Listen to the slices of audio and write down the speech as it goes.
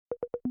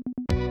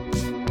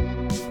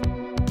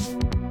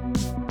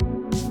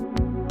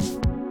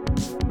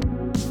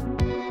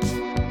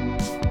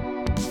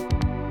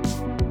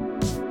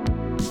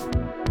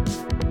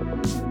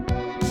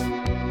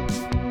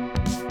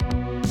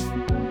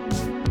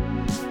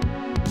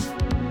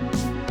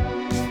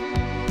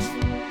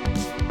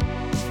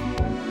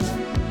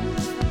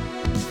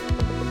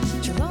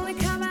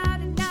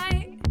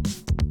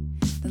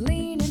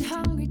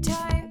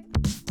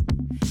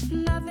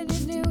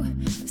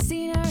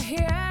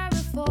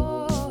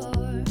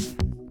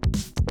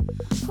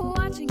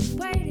watching and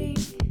waiting.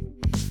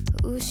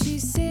 Ooh,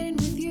 she's sitting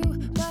with you,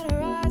 but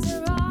her eyes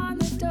are on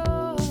the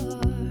door.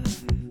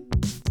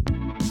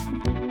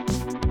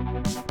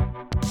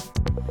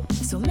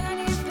 So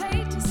many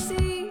paid to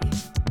see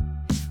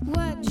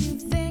what you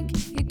think,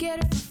 you get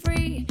it for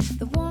free.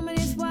 The woman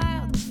is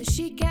wild, but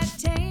she got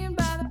tamed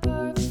by the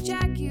perfect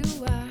jack you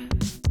are.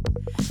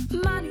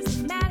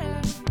 Money's the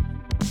matter.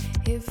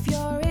 If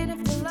you're in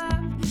it for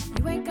love,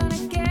 you ain't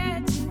gonna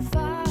get too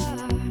far.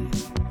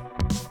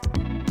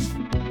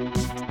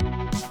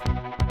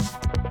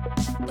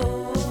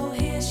 Oh,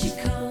 here she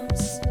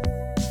comes.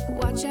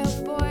 Watch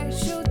out, boy,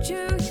 she'll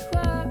chew you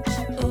up.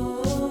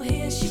 Oh,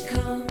 here she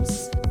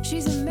comes.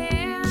 She's a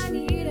man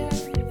eater.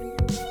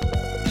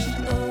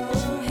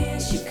 Oh, here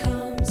she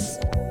comes.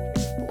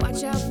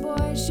 Watch out,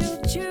 boy,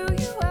 she'll chew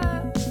you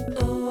up.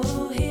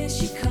 Oh, here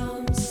she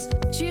comes.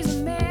 She's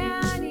a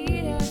man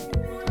eater.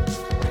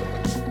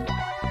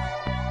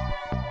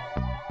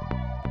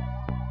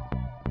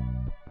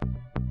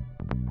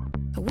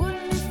 I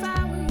wouldn't if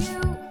I were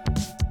you.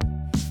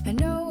 I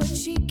know what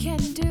she can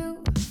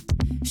do.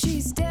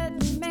 She's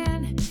deadly,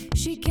 man.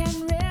 She can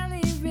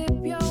really rip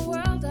your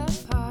world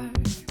apart.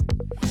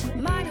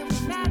 Might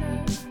not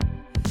matter.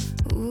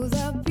 Ooh,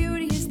 the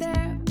beauty is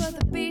there, but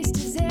the beast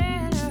is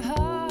in her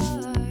heart.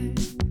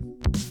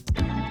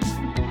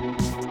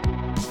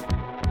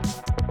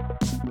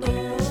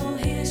 Oh,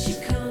 here she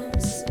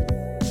comes.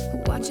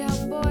 Watch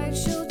out, boy,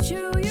 she'll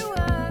chew you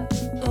up.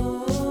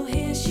 Oh,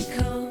 here she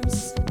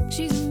comes.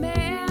 She's a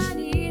man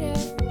eater.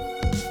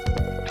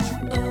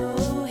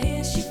 Oh,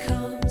 here she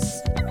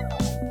comes.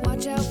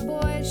 Watch out,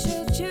 boy,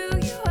 she'll chew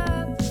you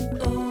up.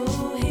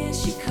 Oh, here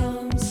she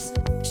comes.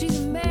 She's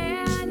a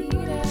man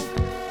eater.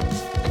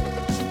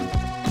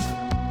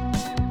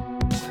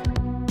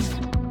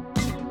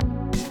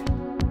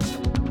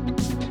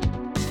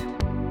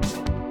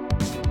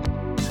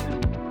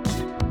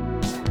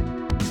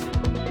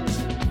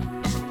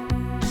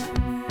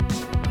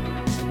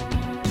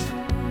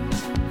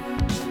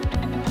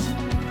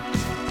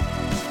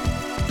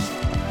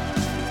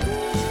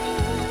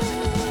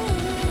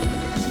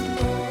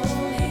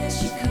 Oh, here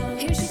she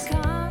comes. Here she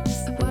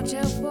comes. Watch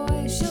out,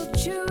 boy, she'll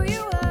chew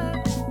you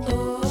up.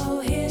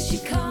 Oh, here she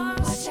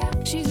comes. Watch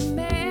out. She's a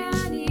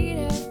man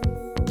eater.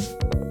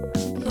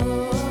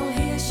 Oh,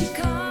 here she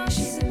comes.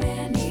 She's a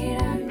man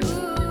eater.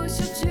 Ooh,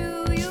 she'll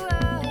chew you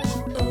up.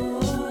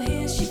 Oh,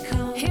 here she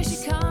comes. Here she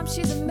comes.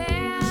 She's a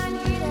man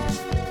eater.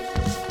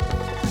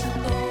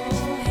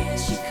 Oh, here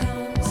she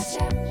comes. Watch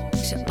out.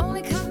 She'll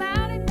only come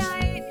out at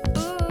night.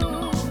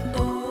 Ooh.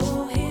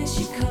 Oh, here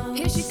she comes.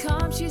 Here she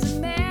comes. She's a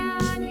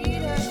man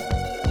eater.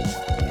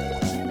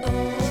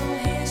 Oh,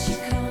 here she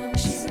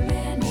comes. She's a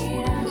man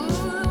eater. Ooh,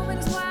 the woman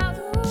is wild.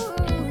 Ooh.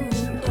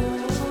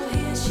 Oh,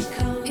 here she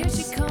comes. Here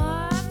she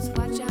comes.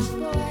 Watch out,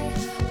 boy.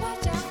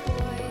 Watch out,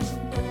 boy.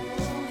 Oh,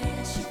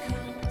 here she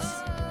comes.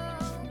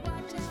 Oh,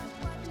 watch out,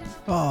 watch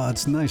out. Oh,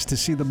 it's nice to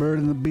see the bird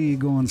and the bee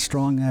going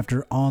strong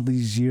after all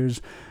these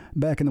years.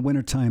 Back in the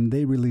wintertime,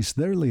 they released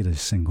their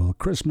latest single,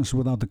 Christmas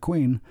Without the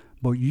Queen,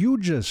 but you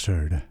just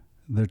heard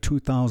their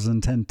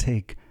 2010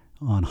 take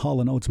on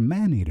Hall & Oates'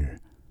 Maneater.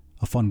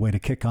 A fun way to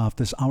kick off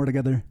this hour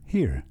together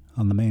here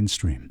on the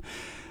mainstream.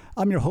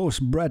 I'm your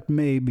host, Brett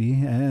Maybe,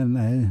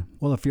 and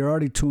well, if you're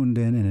already tuned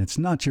in and it's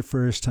not your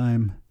first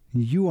time,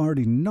 you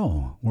already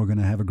know we're going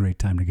to have a great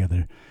time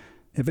together.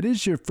 If it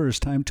is your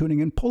first time tuning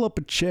in, pull up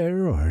a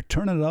chair or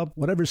turn it up,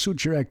 whatever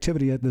suits your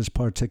activity at this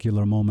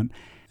particular moment,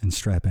 and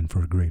strap in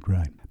for a great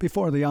ride.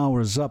 Before the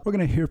hour is up, we're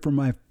going to hear from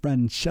my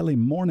friend Shelley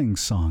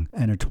Morningsong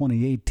and her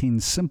 2018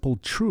 Simple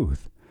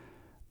Truth.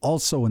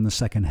 Also in the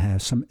second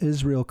half, some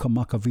Israel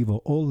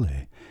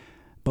Kamakawiwo'ole.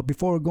 But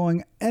before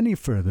going any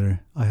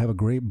further, I have a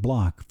great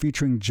block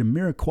featuring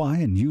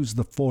Jamiroquai and Use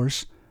the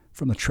Force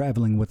from the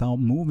Traveling Without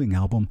Moving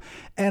album,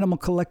 Animal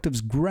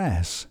Collective's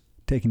Grass,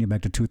 taking you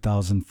back to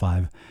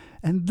 2005,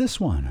 and this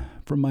one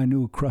from my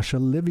new crush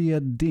Olivia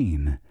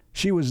Dean.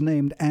 She was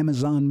named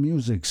Amazon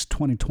Music's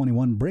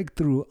 2021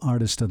 Breakthrough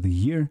Artist of the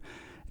Year.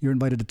 You're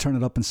invited to turn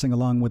it up and sing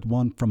along with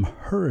one from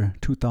her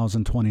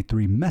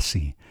 2023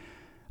 Messy.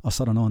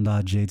 Asara no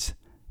Onda Jades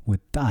with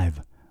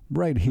Dive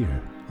right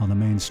here on the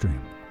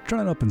mainstream.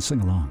 Turn it up and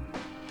sing along.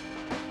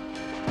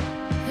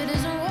 It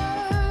isn't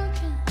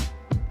working.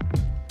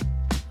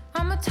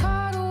 I'm a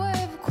tidal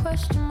wave of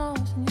question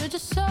marks, and you're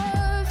just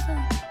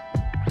surfing,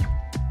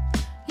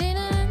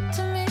 leaning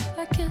into me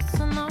like it's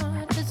an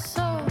art. It's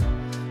so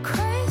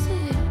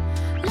crazy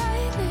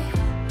lately.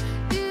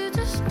 You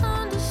just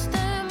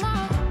understand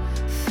my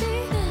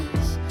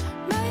feelings,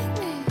 make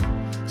me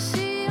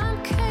see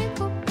I'm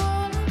capable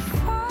of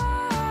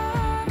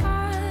fine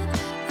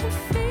and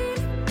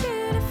feeling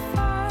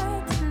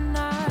beautified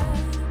tonight.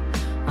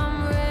 I'm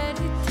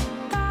ready to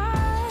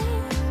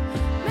dive.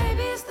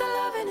 Maybe it's the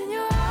loving in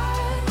your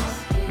eyes.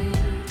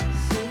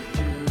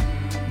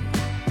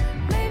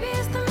 Maybe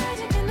it's the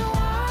magic in the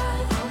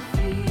wild.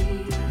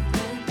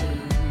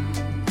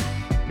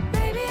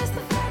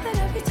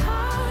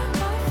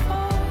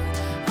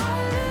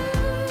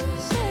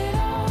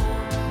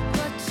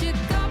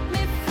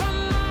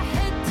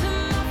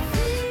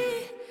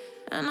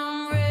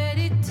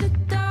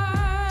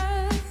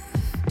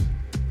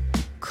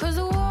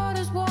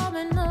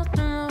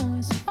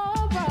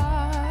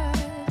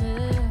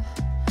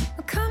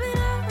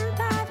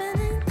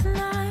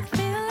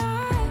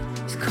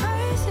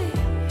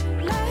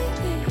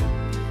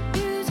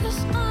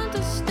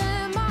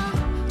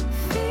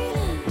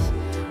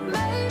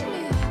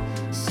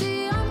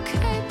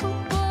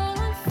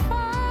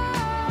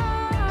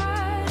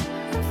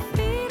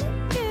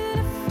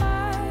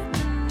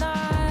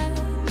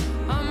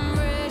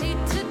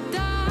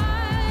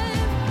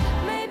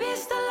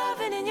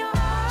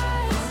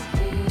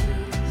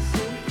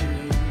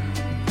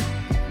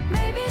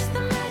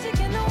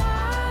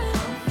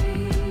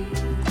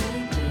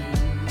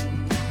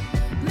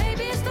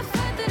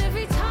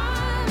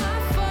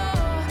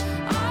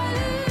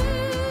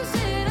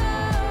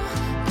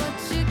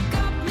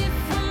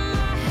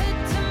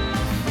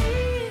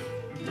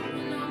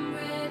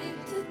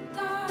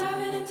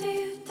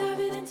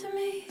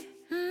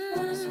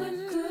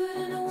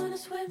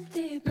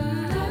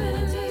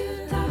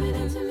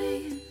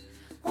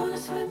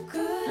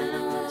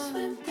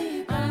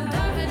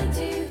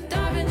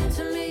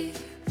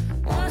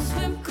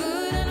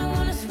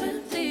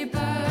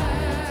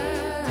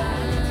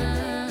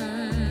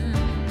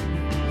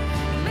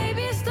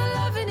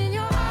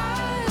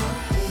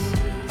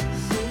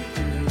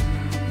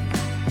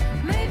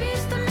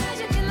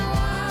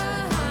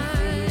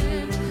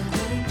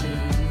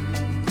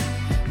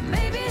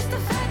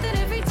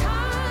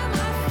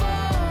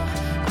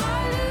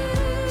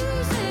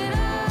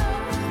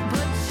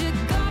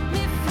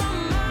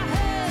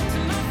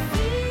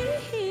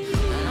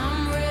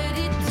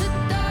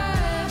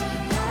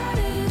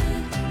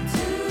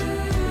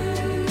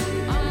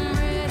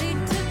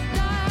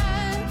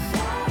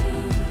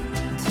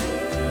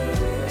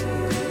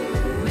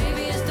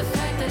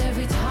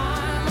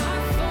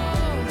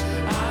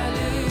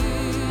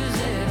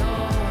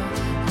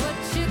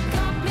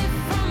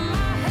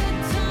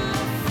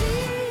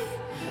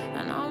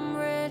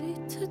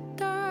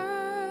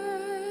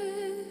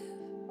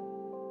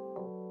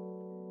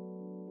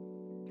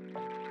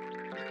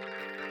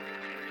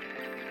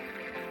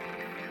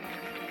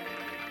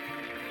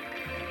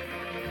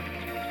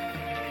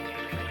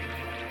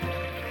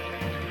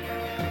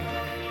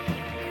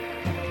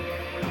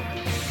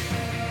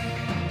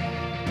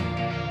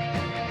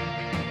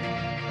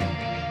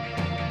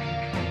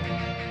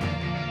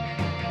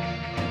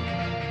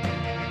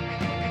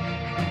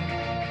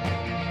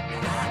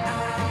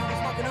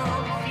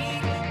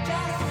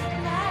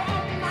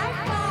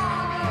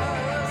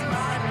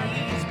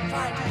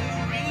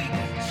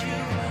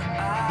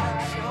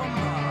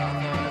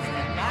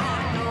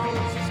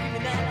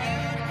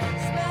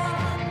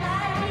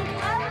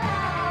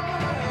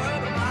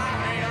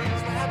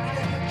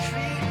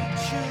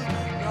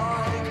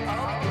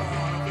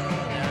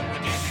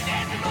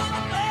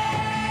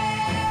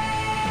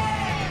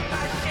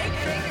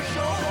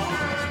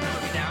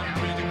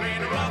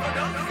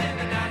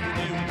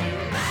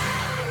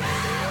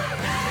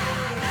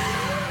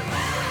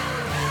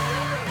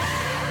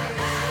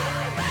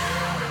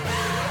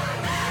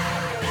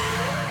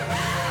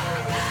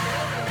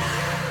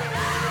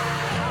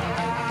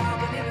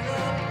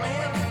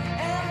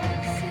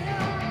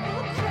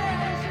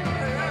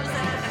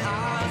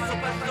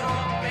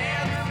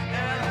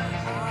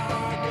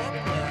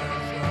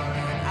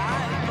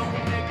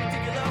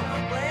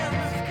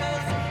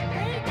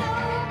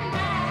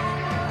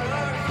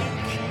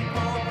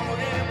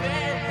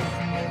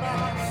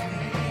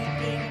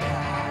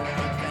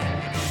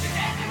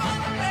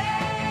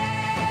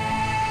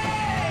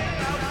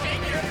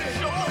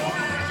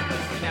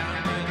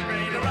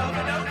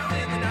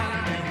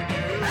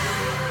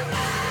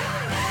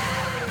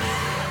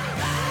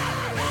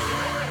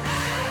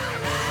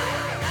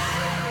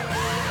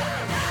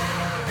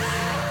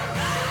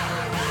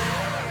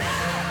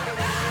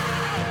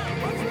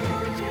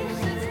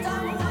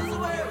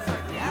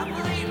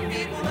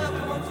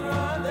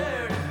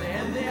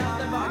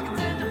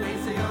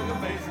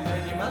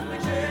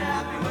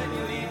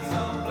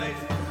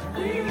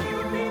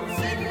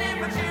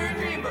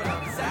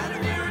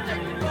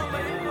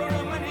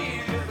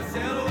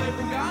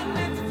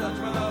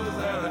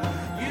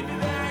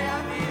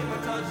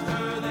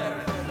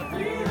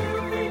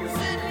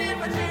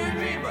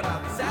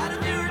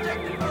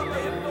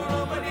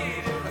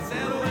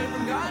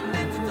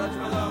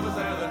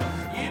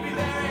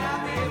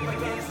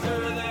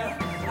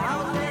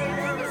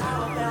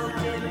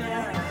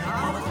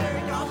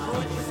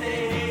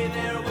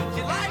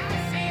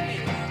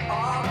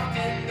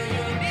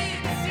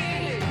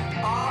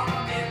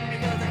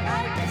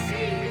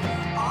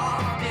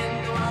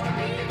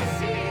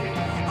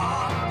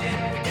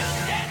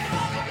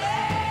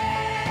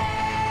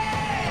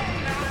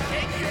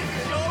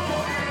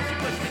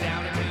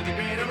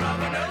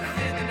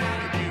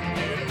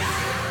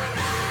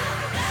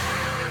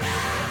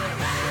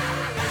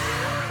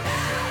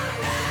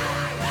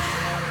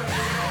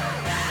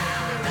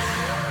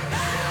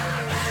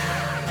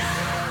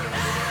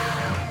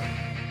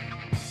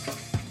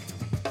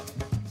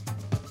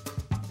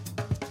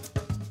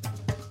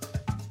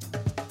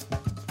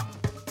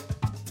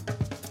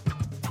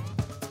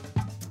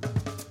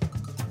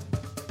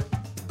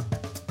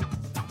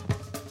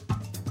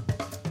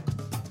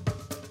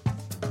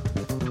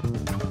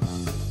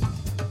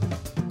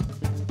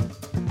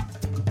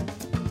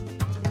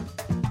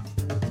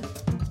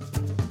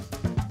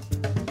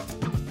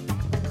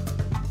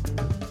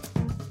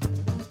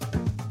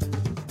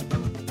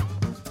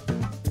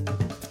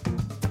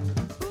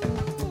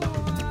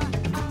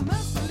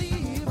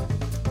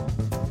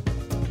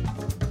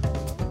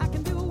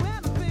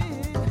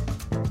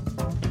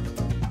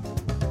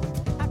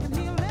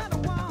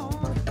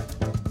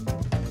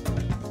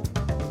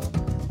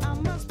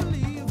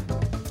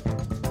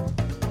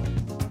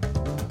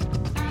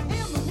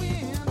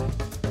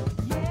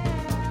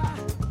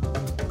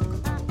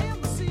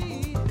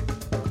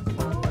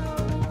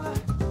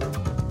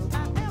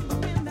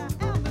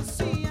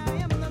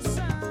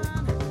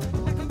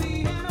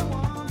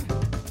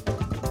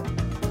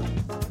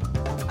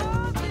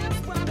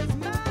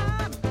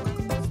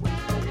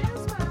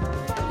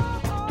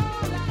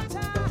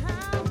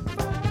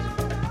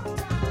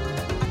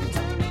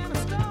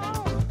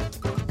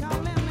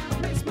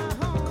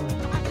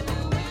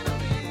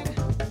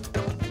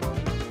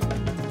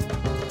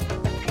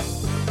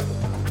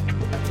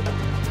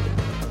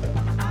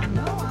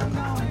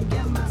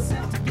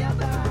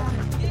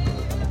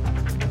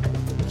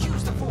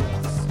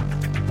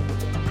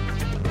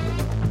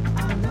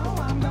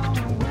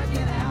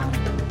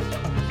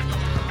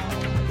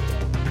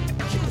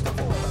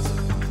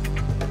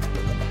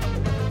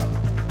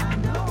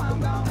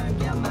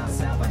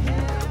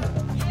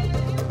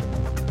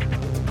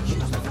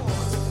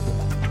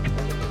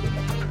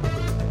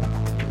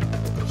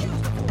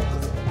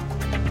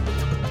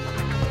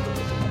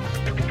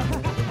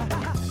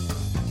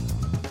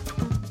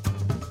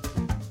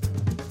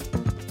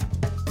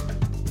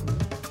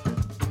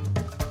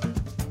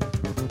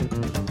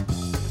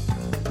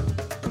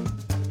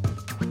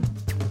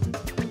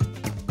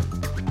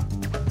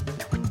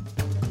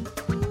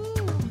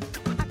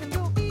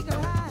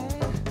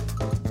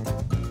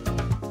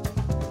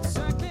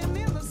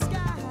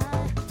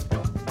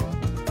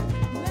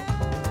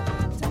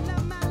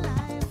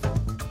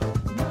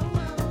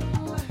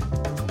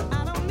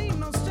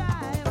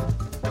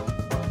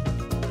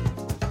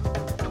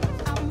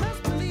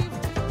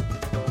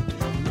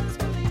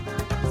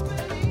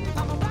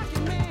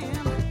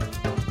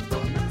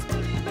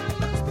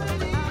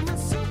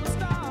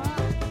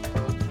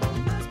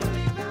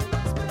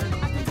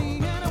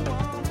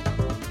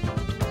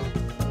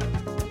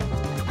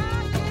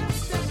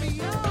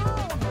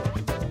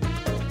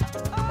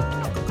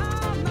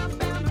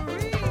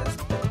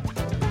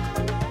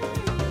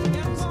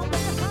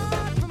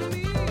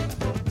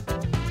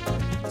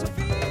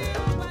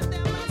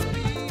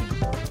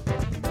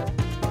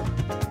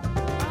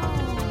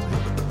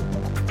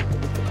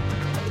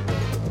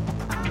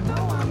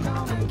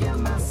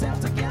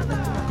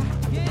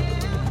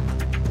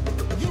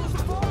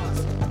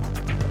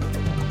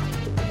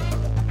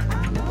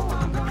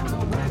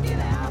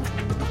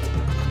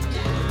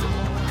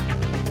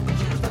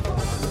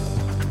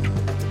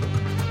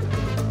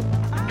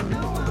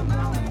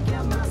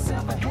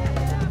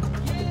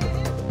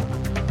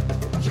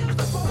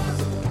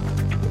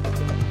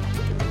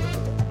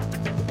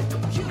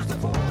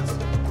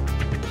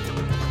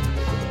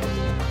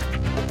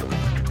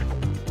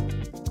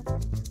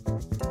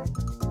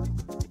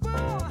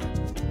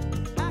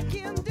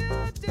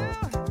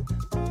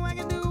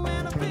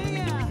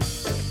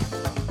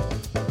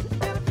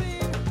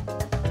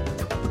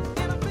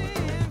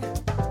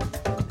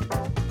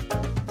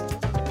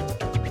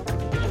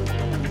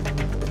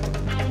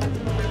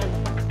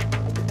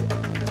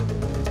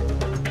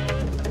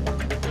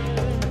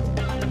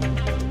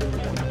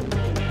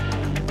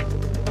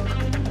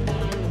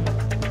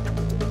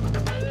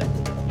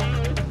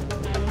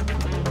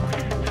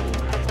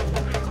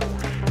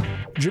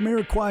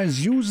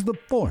 Jamiroquai's Use the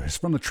Force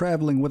from the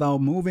Traveling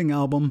Without Moving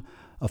album,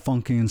 a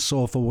funky and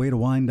soulful way to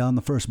wind down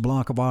the first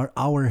block of our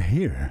hour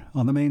here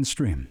on the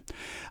mainstream.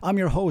 I'm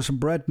your host,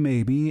 Brett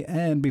Maybe,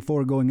 and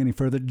before going any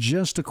further,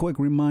 just a quick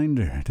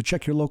reminder to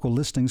check your local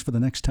listings for the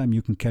next time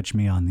you can catch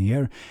me on the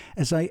air,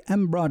 as I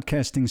am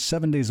broadcasting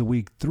 7 days a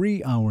week,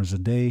 3 hours a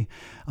day.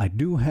 I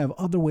do have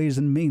other ways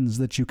and means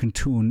that you can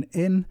tune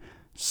in,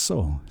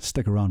 so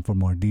stick around for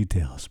more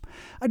details.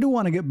 I do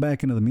want to get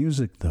back into the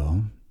music,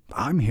 though.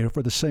 I'm here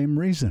for the same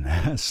reason.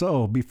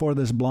 So, before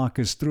this block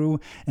is through,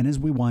 and as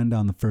we wind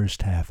down the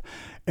first half,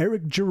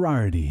 Eric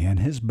Jerardi and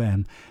his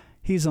band,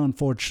 he's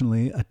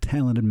unfortunately a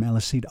talented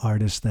Maliseet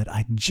artist that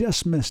I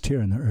just missed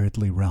here in the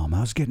earthly realm.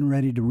 I was getting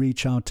ready to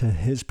reach out to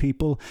his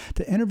people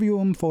to interview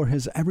him for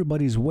his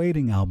Everybody's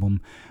Waiting album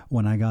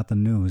when I got the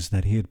news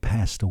that he had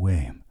passed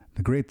away.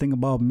 The great thing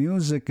about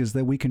music is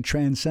that we can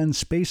transcend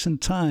space and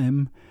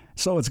time,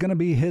 so it's going to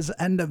be his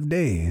End of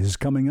Days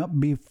coming up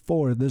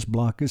before this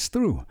block is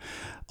through.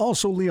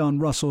 Also, Leon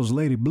Russell's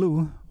Lady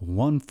Blue,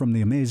 one from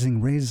the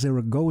amazing Raye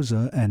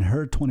Zaragoza and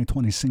her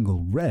 2020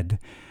 single Red,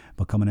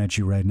 but coming at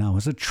you right now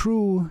is a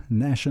true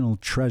national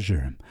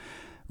treasure.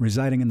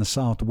 Residing in the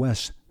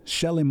Southwest,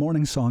 Shelley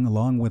Morningsong,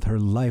 along with her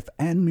life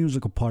and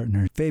musical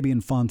partner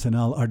Fabian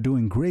Fontanelle, are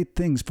doing great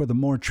things for the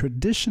more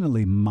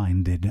traditionally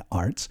minded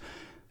arts.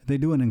 They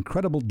do an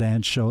incredible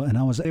dance show, and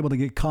I was able to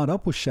get caught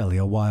up with Shelley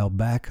a while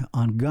back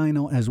on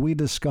Gyno as we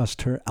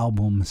discussed her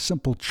album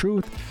Simple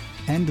Truth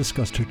and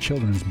discussed her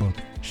children's book,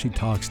 She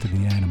Talks to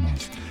the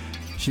Animals.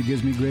 She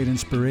gives me great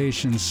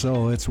inspiration,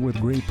 so it's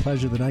with great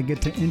pleasure that I get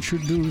to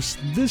introduce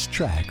this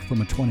track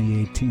from a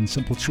 2018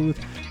 Simple Truth.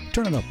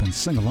 Turn it up and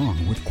sing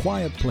along with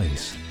Quiet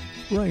Place,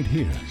 right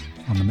here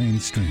on the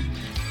Mainstream.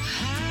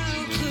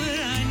 How could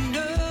I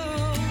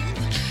know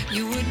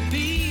you would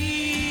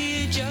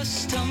be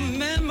just a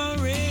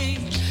memory?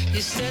 You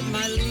said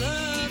my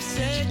love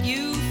set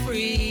you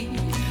free.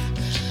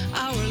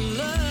 Our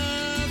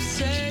love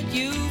set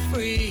you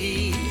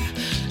free.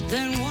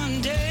 Then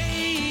one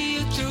day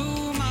you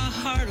threw my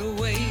heart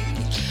away.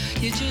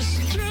 You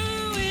just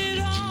threw it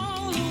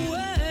all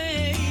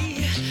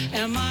away.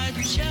 Am I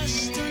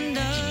just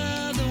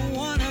another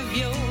one of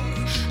your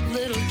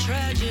little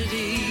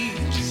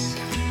tragedies?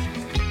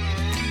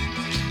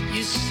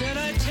 You said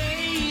I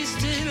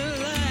tasted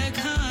like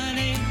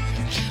honey,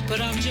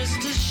 but I'm just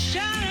a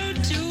shadow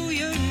to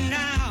you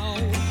now.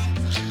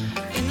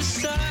 In the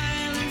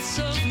silence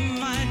of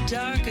my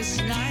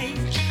darkest night,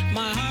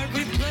 my heart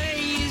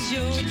replays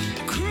your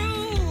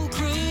cruel,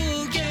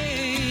 cruel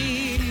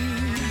game.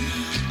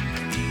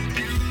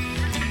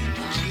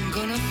 I'm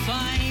gonna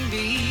find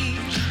me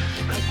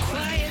a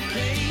quiet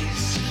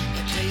place,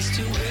 a place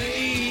to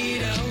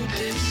wait out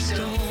this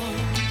storm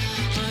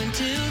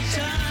until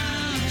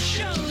time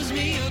shows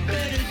me a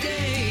better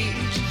day,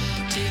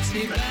 takes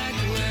me back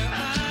where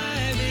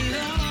I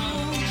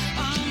belong.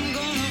 I'm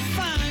gonna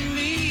find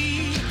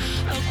me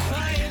a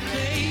quiet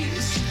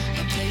place,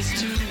 a place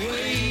to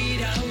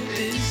wait out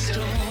this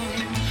storm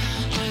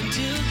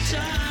until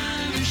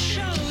time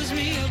shows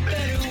me a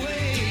better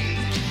way,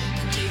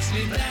 takes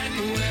me back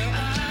where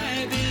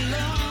I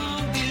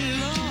belong,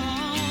 belong.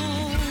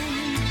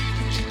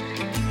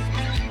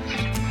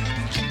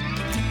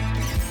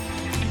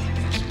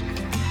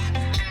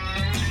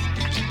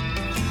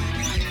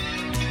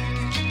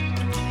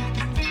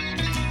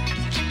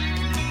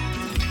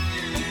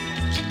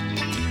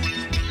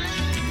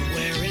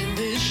 Wearing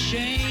this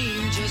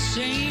shame just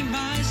ain't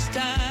my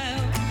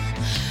style.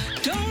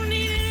 Don't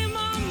need any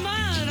more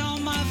mud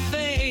on my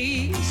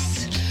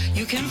face.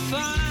 You can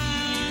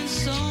find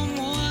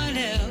someone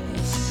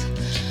else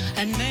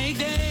and make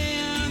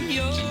them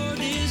your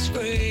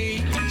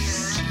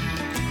disgrace.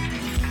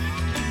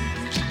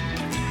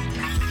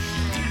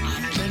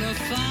 I'm gonna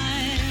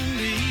find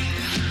me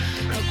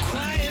a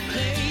quiet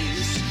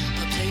place,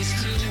 a place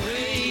to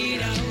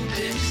wait out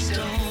this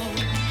storm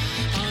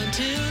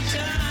until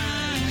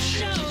time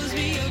shows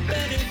me a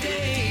better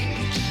day,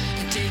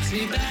 it takes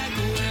me back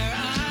where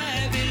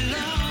I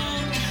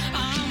belong.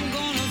 I'm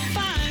gonna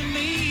find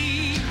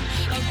me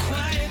a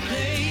quiet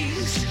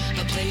place,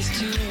 a place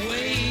to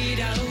wait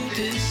out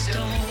this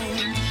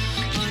storm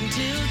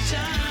until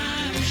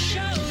time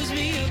shows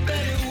me a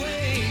better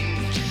way,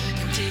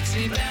 it takes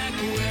me back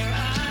where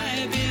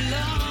I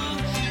belong,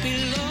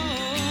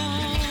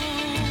 belong.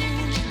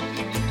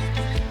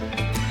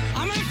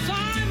 I'm gonna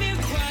find me a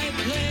quiet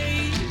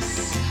place,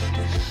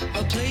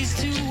 a place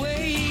to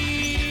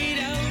wait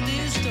out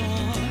this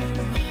storm,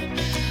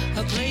 a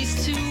place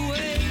to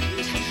wait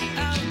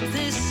out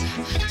this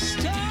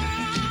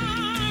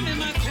storm. In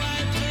my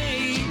quiet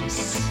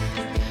place,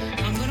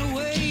 I'm gonna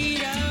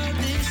wait out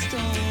this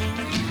storm.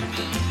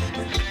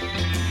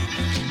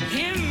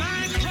 In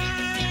my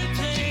quiet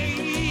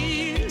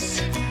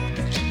place,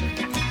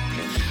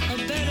 a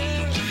better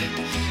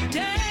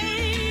day.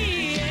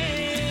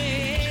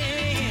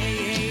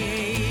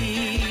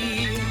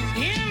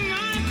 In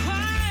my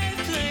quiet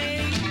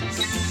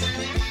place,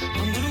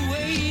 I'm gonna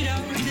wait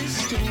out this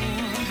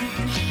storm.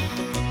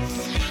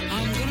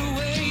 I'm gonna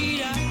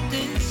wait out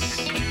this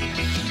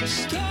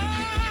storm.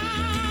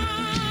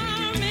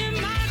 In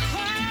my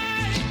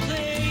quiet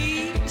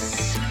place,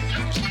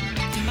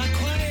 in my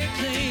quiet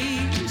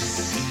place,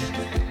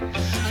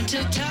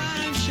 until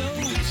time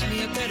shows me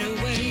a better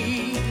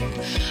way,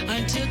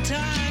 until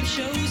time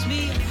shows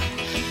me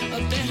a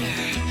better.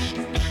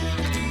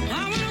 I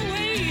wanna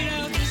wait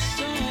out this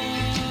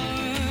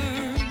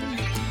storm.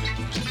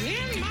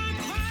 In my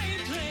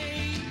quiet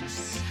place,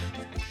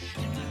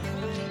 in my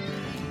quiet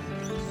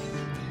place.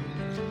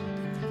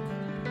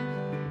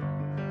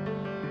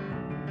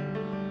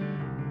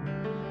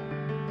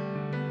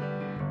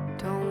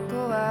 Don't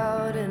go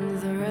out in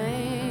the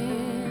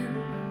rain.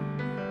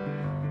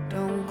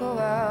 Don't go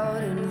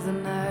out in the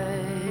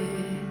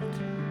night.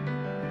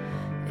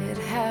 It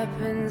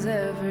happens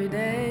every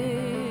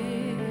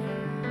day.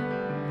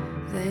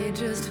 They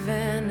just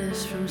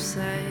vanish from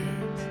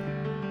sight.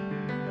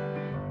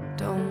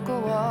 Don't go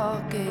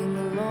walking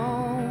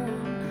alone.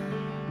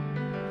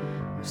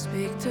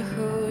 Speak to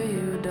who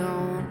you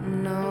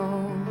don't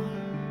know.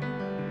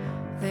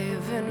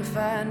 They've been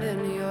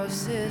finding your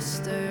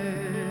sisters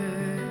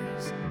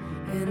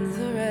in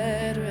the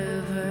Red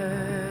River,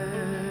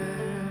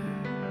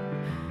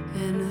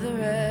 in the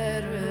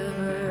Red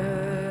River,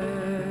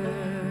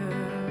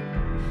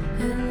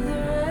 in the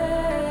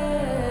red,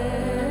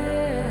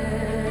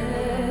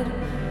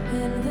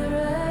 in the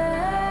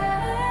red.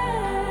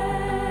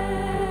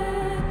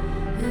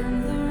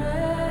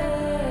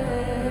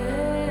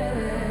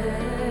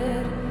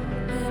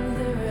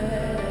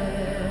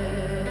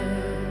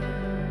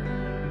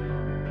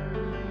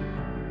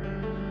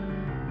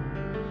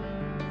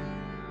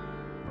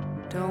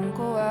 Don't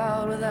go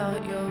out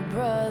without your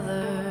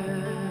brother.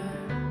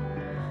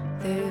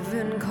 They've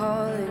been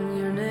calling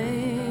your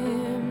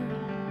name.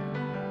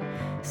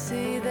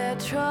 See that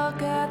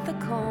truck at the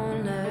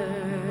corner.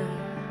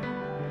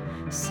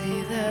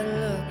 See that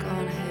look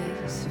on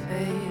his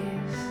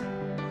face.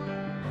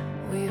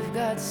 We've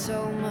got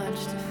so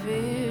much to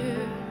fear.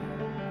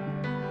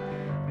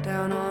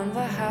 Down on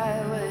the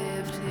highway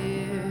of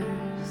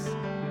tears.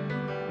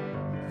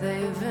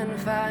 They've been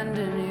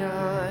finding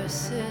your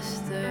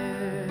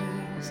sisters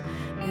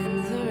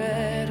in the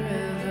Red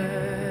River.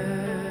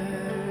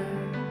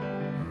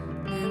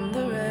 In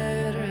the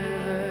Red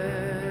River.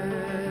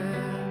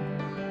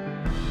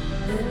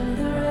 In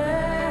the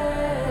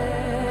Red.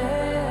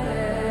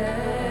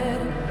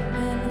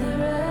 In the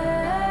Red.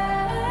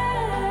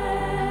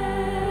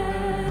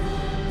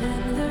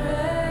 In the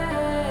Red.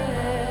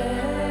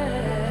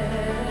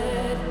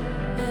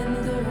 In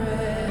the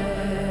Red.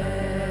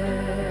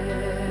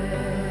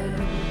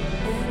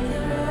 In the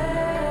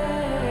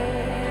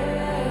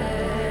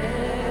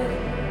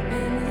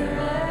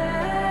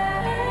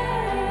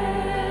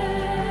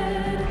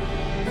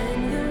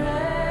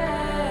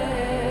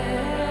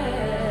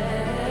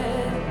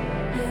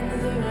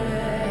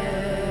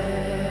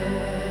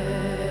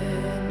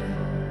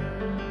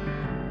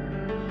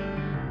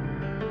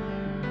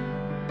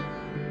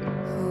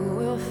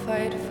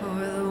Fight for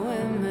the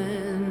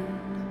women,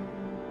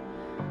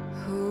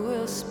 who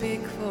will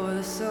speak for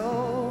the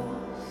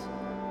souls,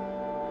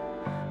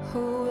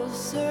 who will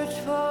search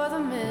for the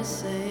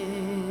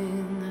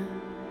missing,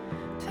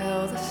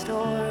 tell the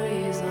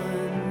stories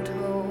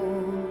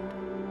untold.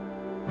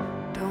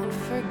 Don't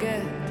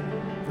forget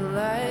the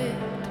light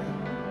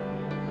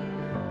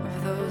of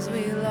those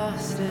we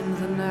lost in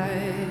the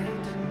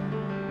night,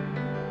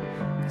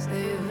 'cause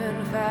they've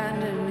been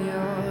finding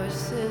your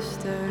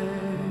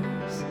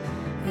sisters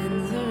in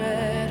the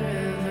Red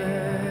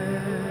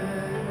River,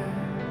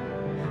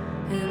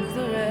 in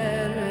the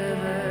Red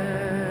River,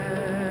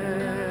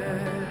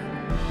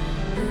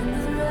 in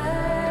the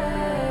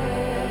Red,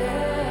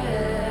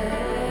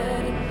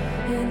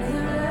 in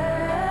the Red,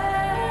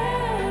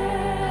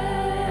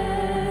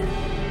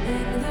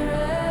 in the Red, in the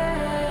Red,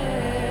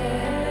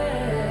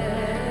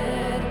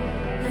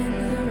 in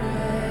the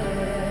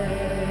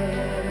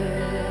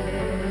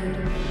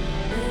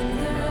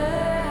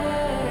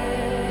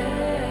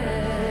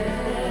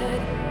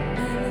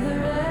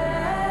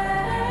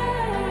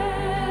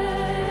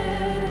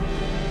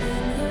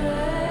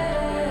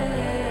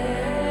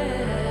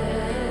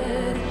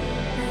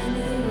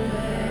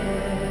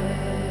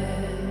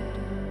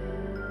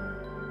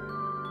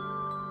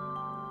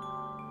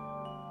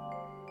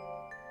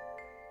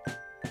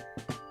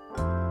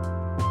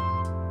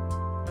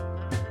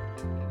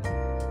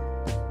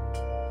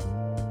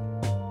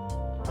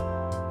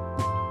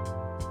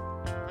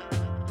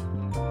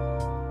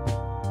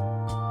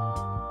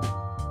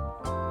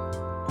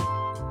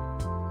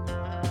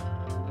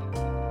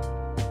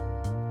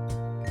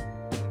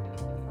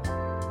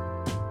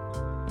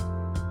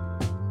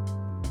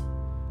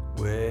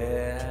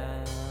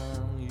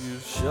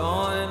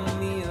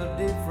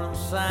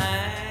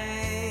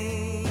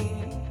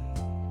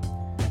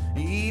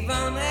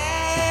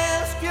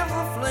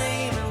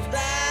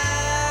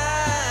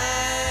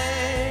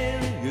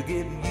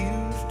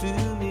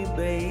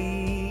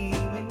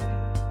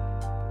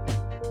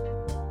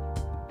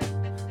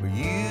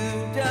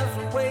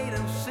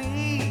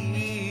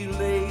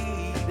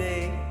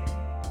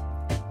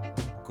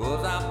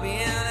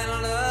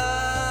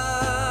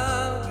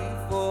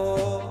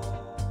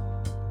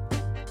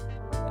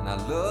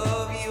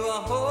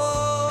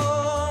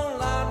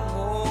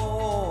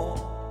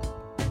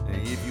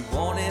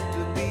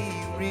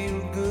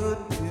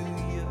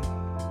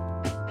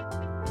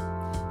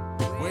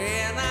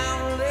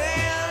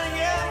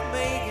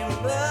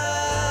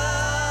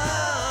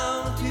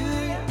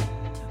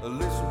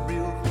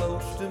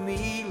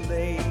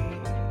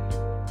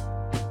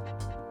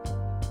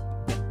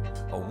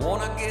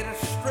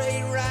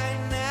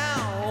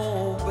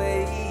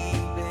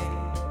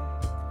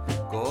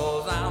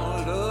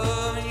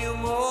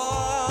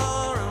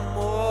more and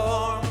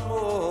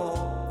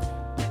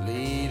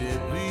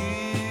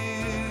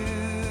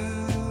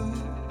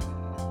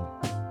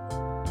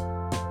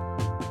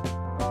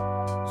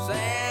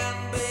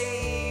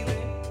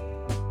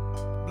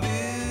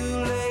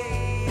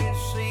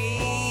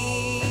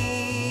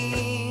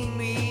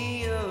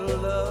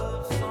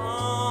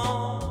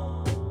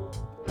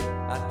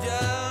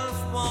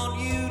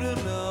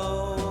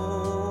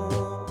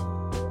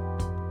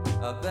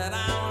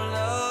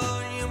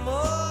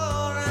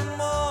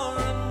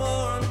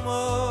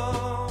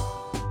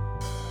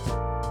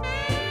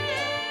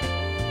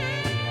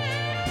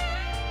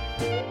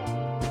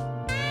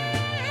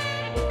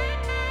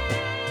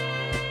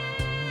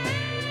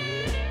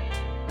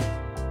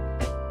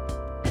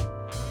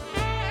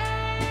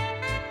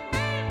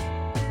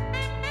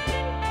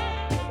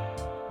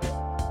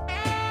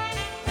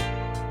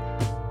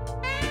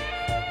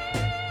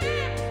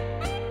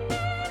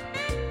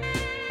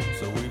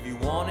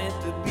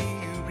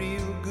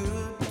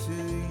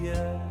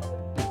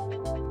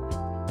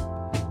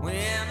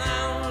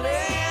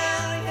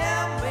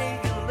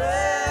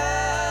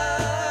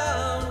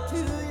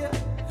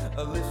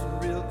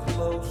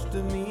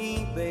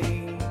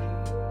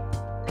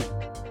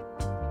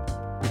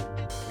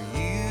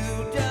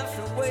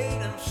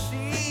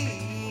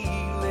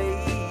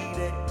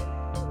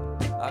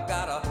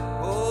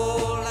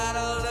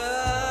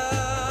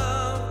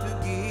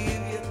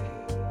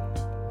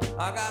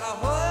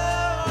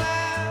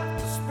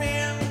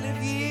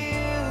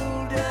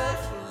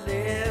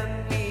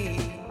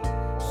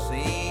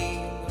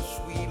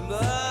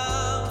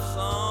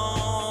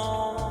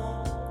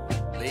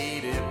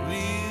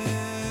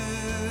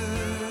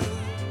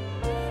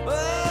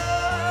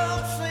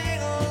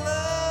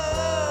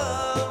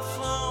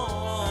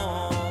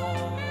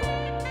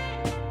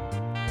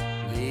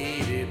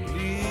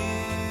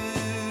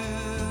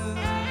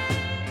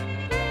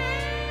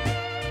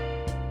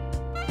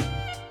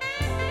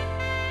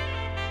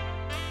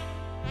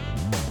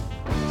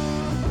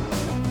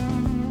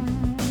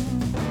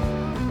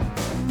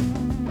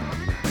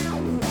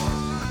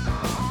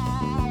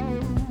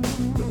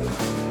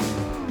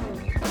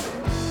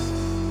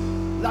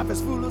Life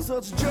is full of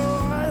such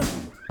joy,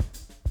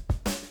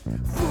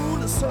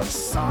 full of such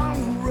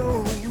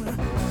sorrow.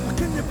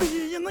 Can you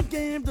be in the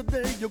game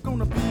today? You're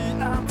gonna be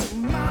out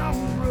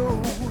tomorrow.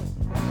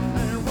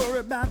 Ain't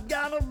worried about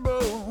got a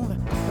road.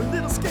 A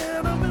little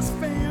scared of this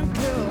fan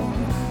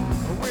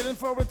club, waiting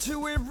for it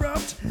to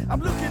erupt.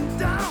 I'm looking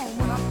down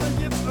when I think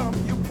it's up.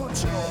 You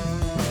put your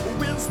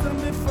wisdom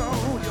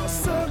before your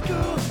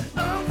circle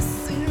of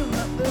sin.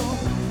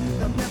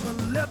 They'll never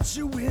let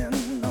you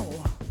in, no.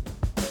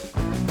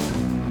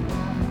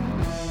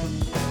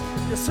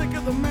 You're sick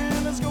of the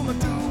man that's gonna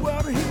do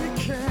what he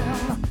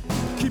can,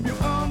 keep you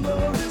under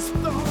his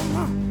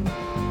thumb.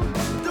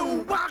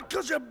 Don't walk,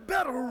 cause you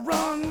better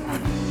run.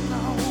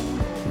 No.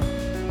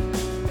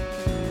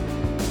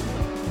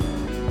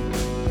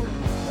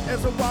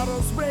 As the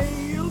waters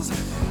raise,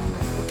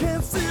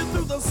 can't see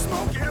through the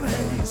smoke and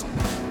haze.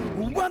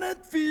 What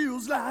it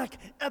feels like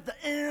at the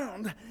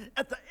end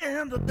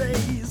of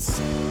days.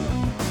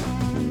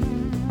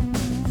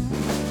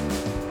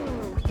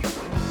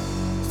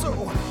 So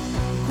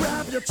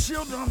grab your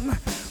children,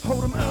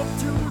 hold them up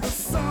to the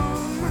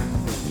sun.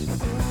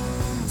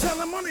 Tell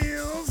them what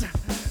is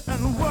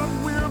and what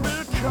will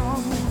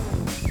become.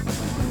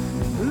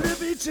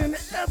 Live each and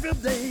every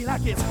day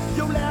like it's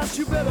your last.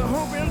 You better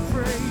hope and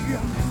pray.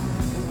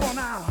 One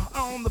eye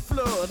on the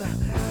flood,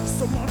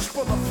 so much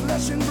for the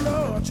flesh and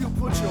blood. You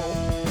put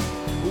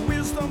your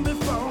wisdom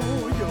before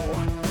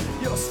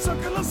your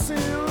circle of sin.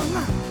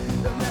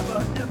 They'll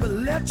never ever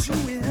let you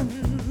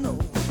in, no.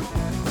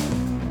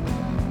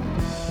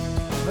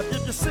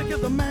 If you're sick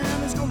of the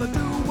man, he's gonna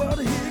do what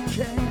he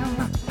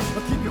can,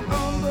 keep you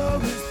under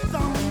his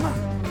thumb.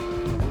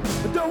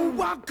 Don't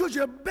walk, cause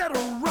you better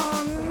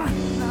run.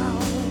 Now,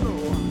 no.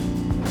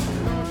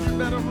 You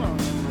better run.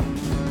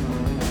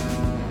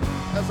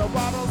 As the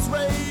waters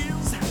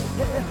raise,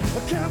 yeah,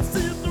 I can't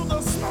see through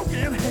the smoke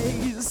and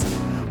haze.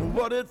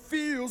 What it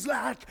feels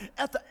like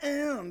at the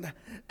end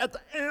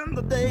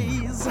of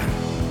days.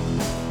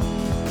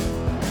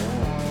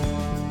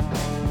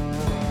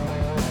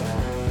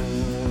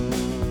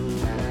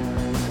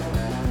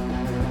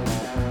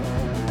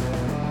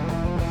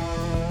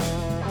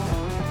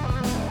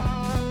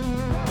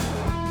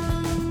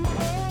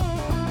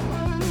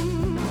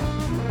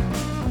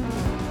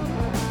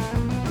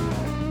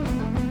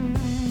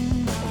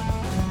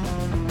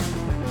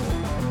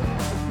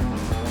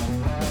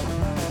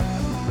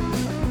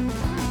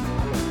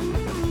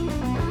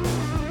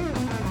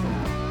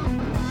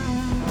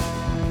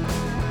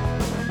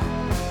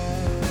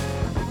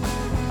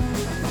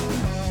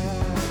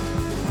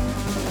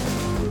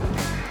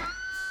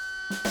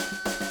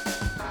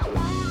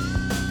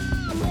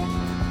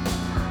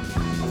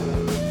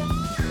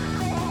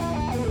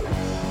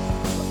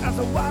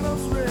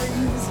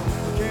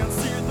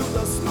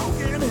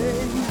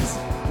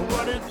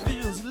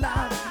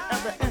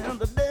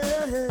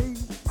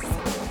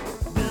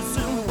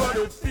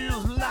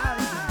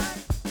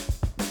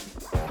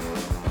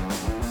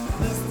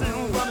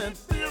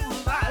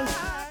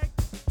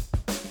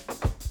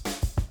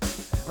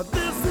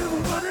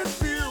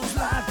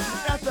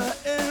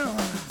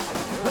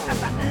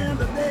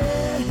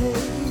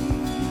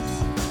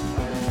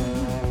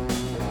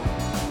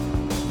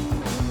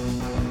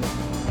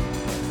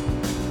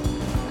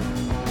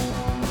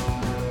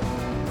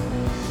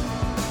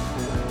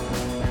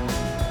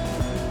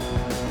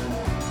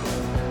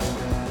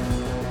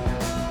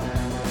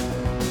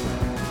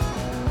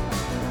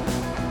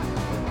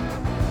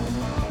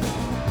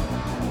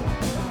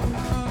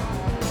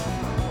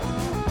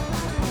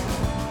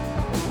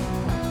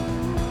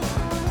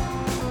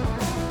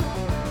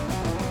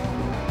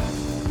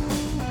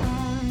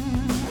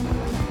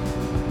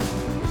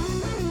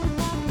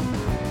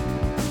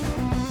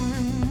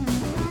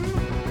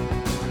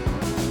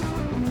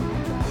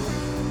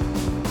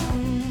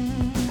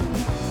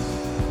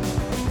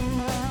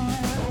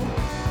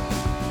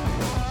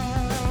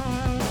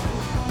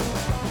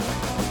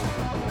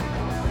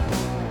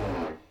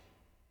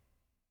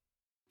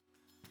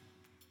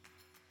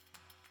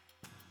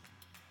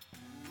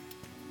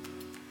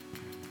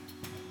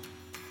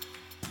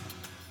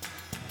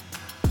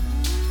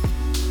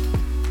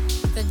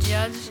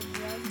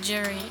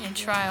 Jury, and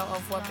trial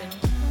of weapons.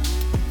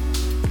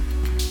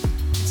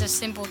 It's a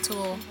simple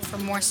tool for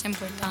more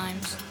simpler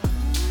times.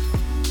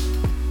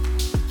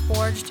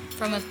 Forged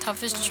from the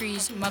toughest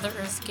trees Mother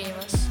Earth gave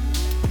us.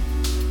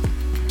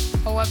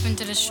 A weapon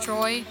to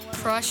destroy,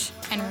 crush,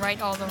 and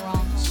right all the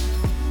wrongs.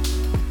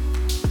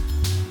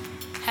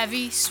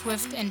 Heavy,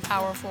 swift, and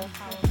powerful.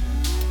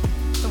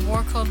 The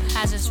War Club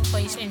has its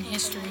place in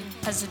history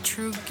as a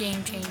true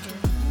game changer.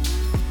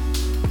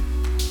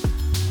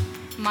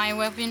 My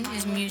weapon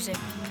is music.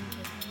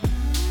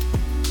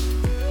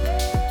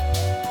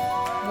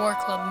 War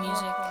Club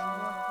music.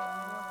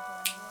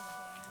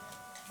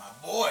 My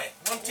boy,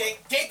 one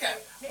take, take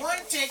it. One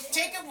take,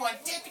 take it, one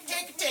take it,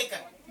 take it, take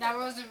it. That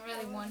wasn't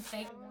really one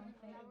take.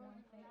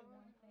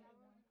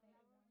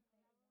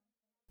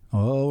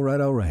 All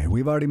right.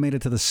 We've already made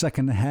it to the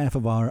second half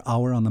of our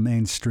hour on the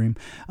mainstream.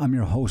 I'm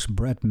your host,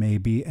 Brett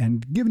Maybe,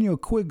 and giving you a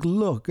quick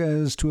look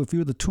as to a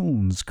few of the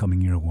tunes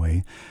coming your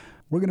way.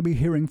 We're going to be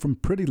hearing from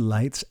Pretty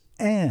Lights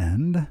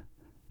and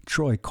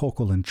Troy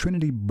Kokol and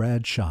Trinity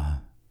Bradshaw.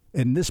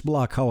 In this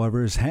block,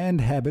 however, is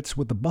Hand Habits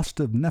with the bust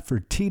of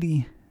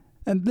Nefertiti,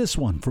 and this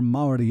one from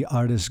Maori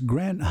artist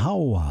Grant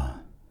Haua.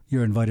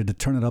 You're invited to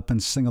turn it up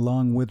and sing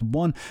along with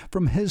one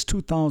from his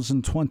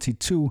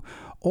 2022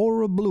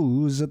 Aura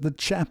Blues at the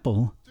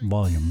Chapel,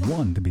 Volume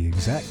 1 to be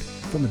exact,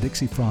 from the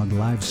Dixiefrog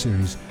live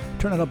series.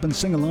 Turn it up and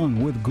sing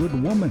along with Good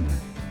Woman.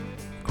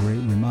 Great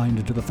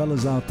reminder to the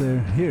fellas out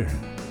there here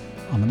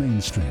on the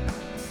mainstream.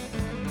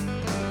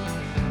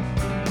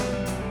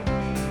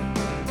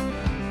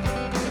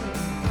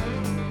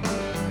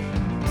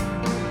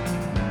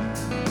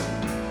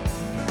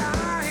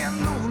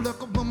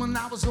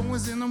 I was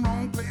always in the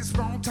wrong place,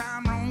 wrong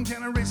time, wrong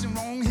generation,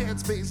 wrong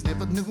headspace.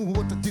 Never knew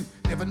what to do,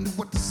 never knew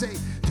what to say.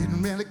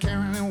 Didn't really care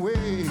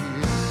anyway.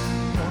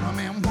 What a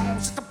man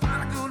wants is to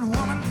find a good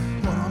woman.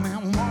 What a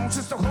man wants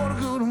is to hold a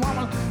good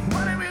woman.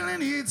 What he really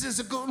needs is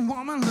a good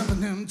woman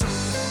loving him too.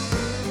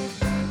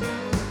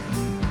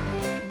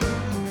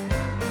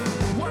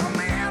 What a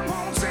man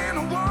wants in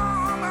a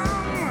woman,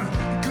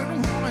 a good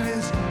woman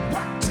is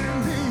what he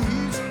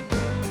needs.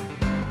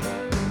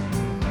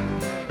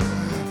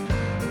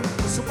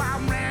 So I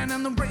ran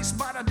in the race,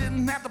 but I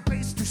didn't have the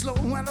pace. Too slow,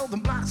 I know the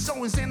block's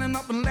always ending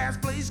up in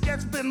last place.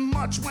 Gets been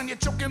much when you're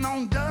choking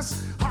on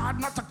dust.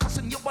 Hard not to cuss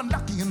and you're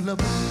unlucky in love.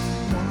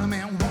 What a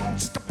man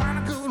wants is to find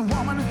a good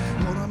woman.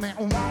 What a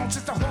man wants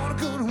is to hold a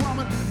good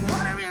woman.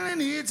 What he really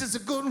needs is a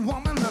good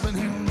woman loving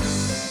him.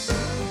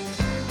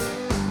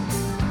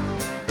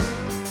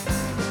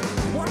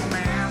 What a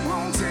man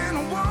wants in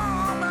a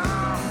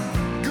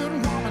woman, good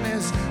woman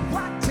is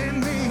what he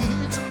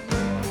needs.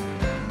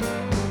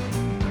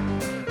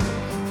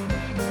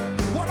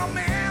 What a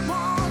man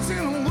wants in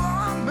a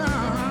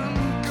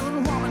woman,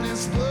 good woman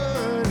is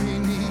what he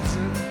needs.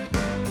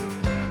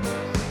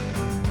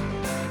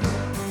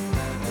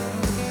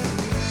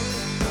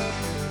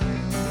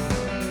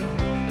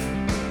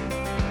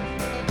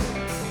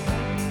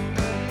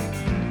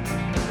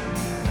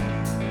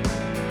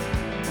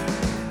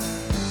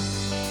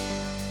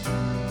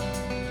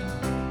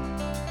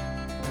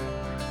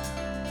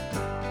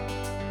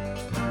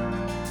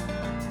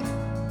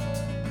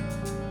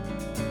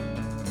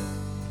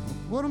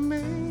 What a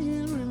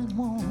man really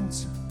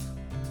wants,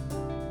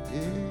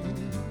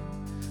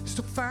 yeah, is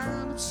to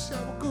find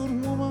himself a good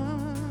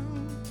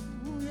woman,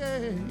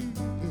 yeah.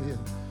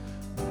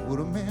 What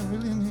a man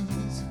really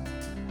needs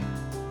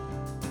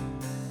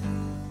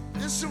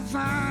is to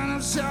find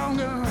himself a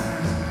good woman.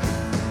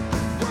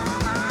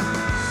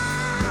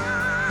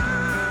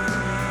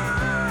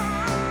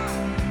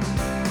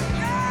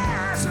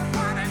 Yeah,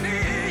 somebody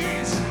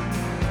needs.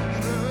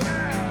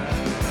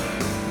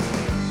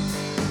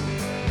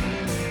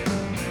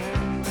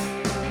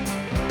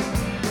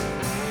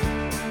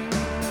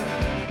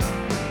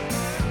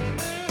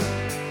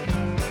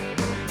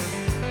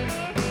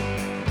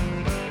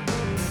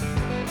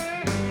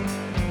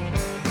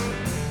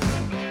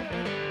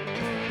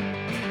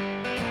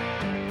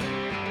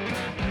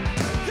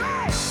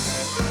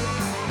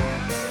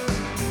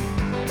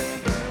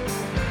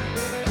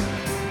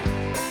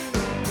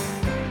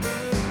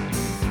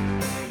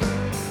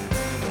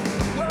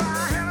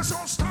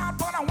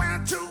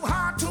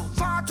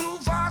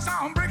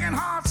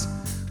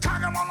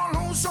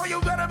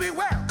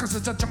 Cause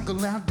it's a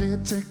jungle out there,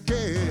 take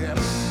care.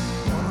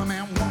 What a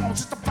man wants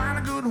is to find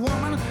a good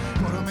woman.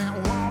 What a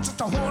man wants is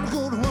to hold a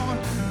good woman.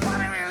 What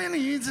he really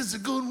needs is a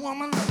good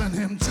woman loving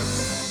him too.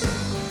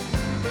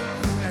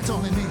 That's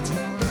all he needs.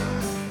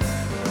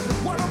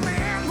 What a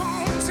man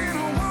wants in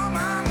a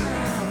woman,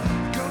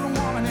 good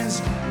woman is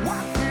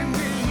what he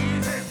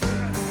needs.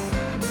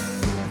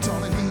 That's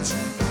all he needs.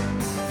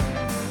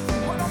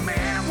 What a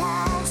man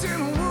wants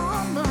in a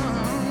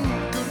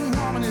woman, good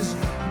woman is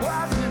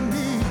what he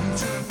needs.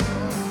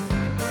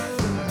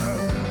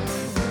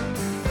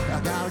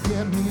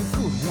 Get me a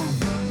good one.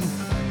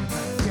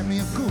 Get me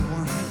a good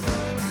one.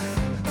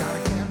 Gotta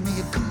get me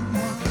a good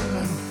one.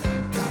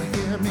 Gotta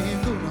get me a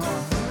good one.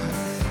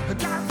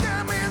 Gotta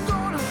get me a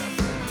good one.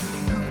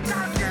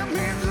 Gotta get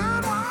me a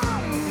good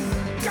one.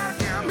 Gotta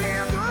get me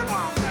a good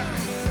one.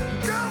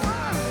 Good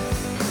one.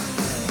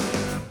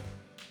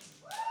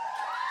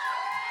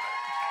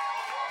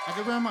 Thank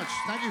you very much.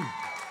 Thank you.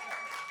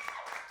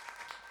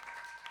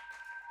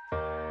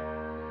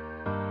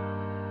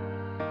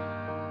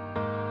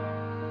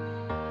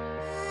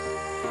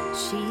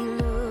 She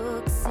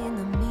looks in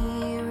the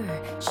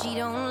mirror, she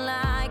don't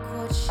like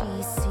what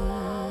she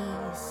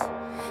sees.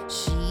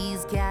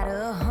 She's got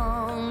a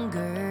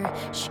hunger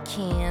she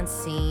can't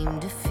seem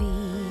to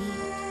feed.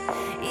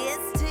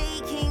 It's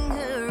taking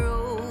her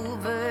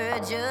over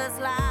just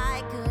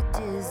like a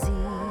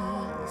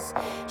disease.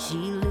 She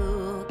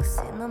looks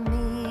in the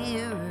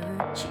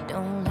mirror, she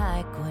don't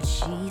like what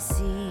she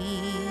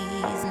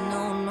sees.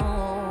 No, no.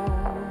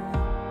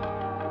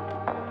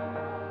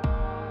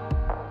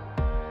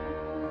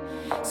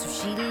 So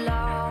she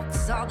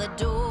locks all the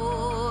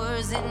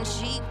doors and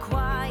she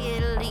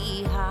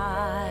quietly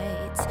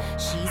hides.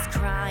 She's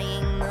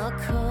crying the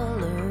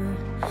color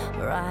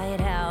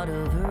right out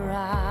of her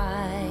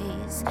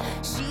eyes.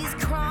 She's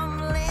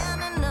crumbling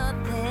to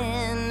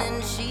nothing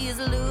and she's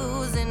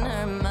losing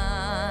her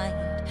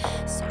mind.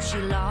 So she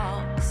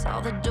locks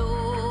all the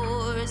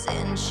doors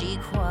and she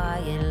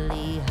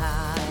quietly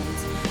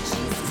hides.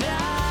 She's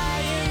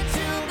dying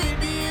to be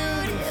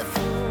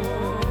beautiful.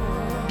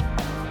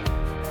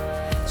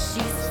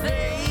 She's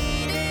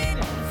fading,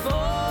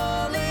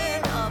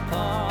 falling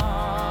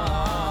apart.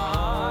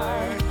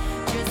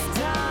 Just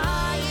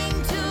dying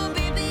to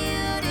be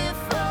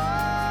beautiful.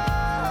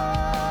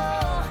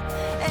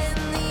 And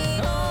the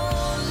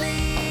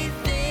only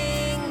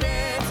thing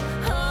that's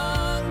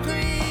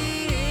hungry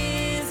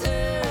is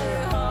her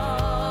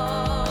heart.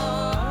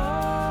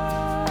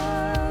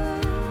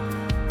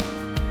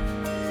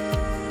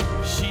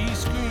 She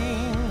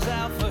screams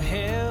out for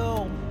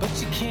help, but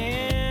she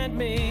can't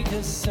make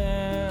a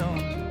sound.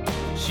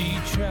 She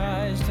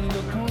tries to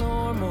look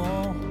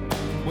normal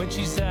when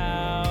she's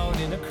out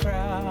in a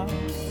crowd.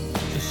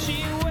 So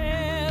she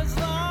wears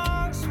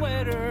long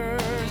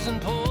sweaters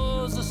and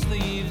pulls the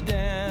sleeves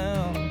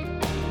down.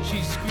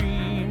 She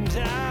screams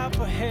out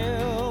for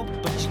help,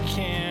 but she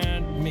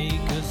can't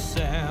make a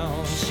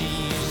sound.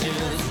 She's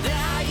just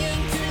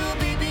Dying to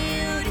be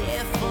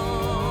beautiful.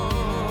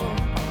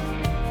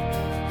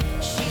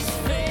 She's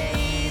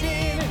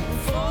fading and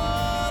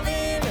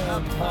falling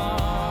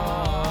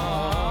apart.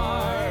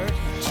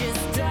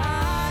 Just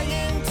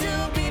dying to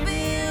be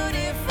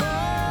beautiful.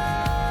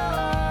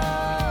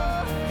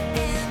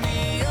 And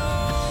the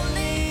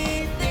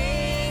only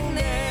thing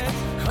that's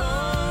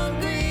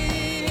hungry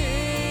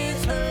is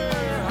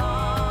her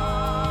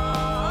heart.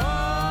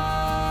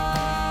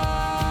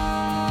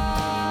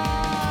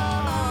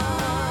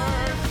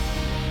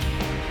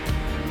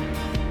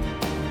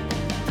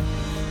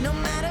 No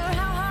matter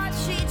how hard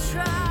she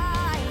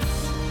tries,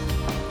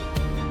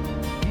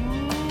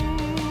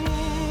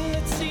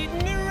 it's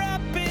eating her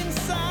up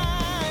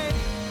inside.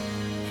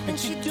 and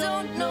she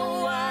don't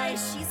know why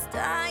she's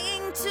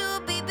dying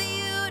to be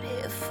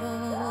beautiful.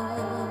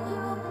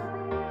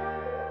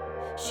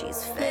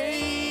 She's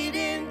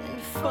fading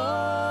and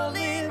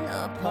falling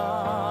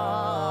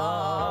apart.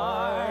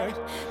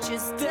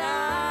 Just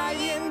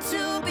dying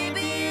to be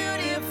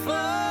beautiful.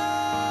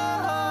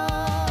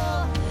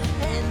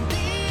 And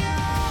the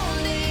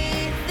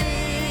only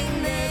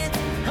thing that's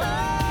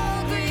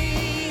hungry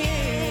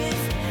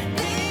is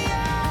the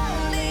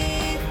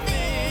only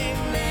thing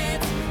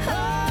that's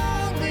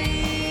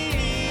hungry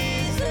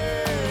is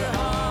her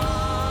heart.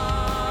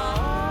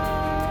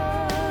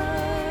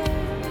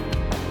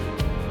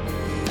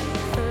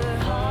 Her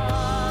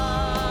heart.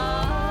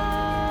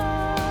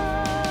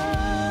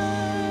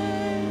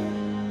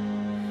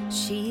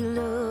 She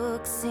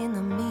looks in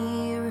the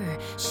mirror.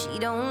 She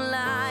don't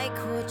like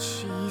what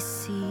she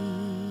sees.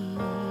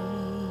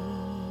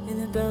 In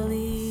the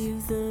belly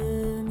of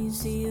the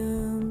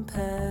museum,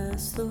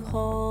 past the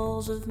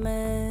halls of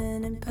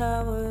men in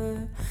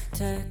power,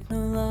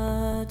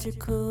 technological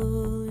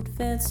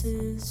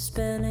advances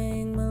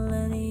spanning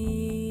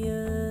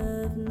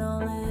millennia of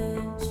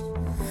knowledge.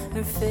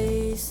 Her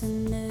face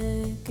and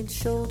neck and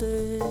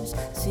shoulders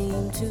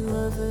seem to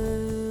hover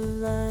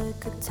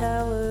like a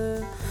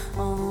tower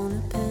on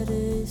a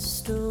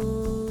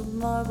pedestal of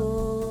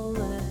marble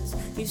as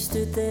you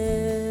stood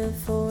there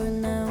for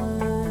an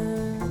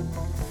hour.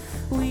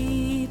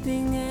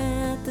 Weeping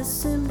at the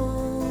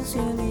symbols,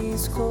 your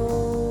knees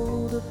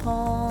cold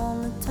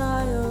upon the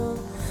tile.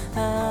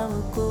 How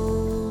a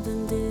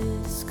golden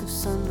disc of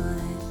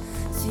sunlight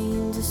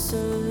seemed to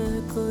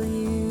circle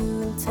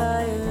you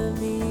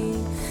entirely.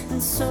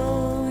 And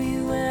so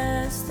you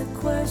asked the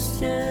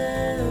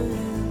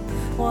question,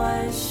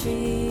 why is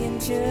she in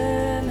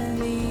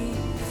Germany?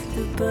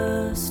 The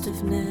bust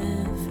of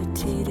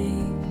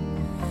Nefertiti,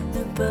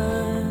 the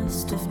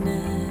bust of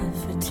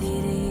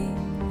Nefertiti,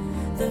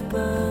 the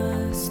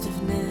bust of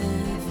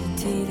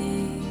Nefertiti.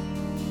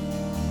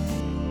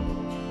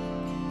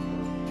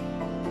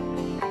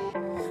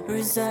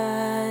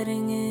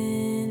 Residing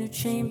in her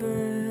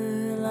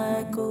chamber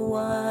like a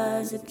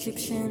wise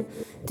Egyptian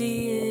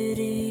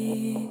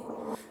deity.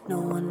 No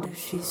wonder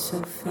she's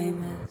so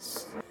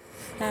famous,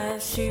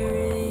 as she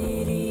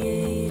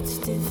radiates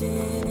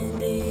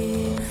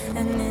divinity.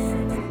 And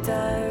in the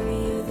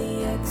diary of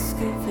the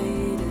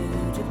excavator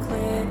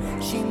declared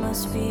she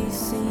must be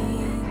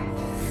seen,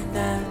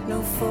 that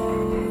no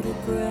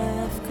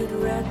photograph could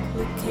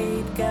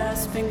replicate.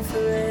 Gasping for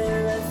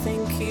air, I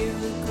think you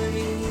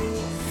agree.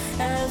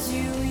 As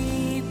you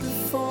weep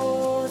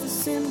before the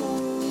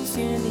symbols,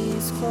 your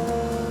knees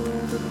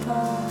cold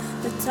upon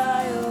the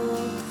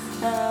tile.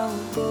 How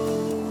a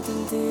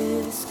golden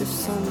disc of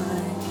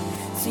sunlight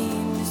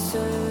seemed to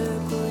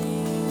circle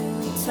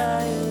you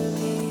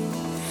entirely.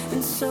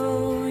 And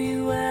so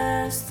you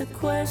ask the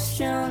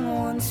question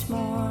once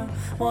more,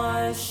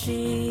 why is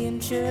she in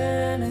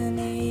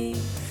Germany?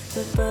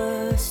 The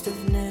bust of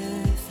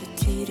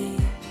Nefertiti,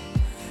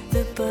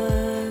 the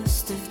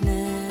bust of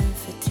Nefertiti.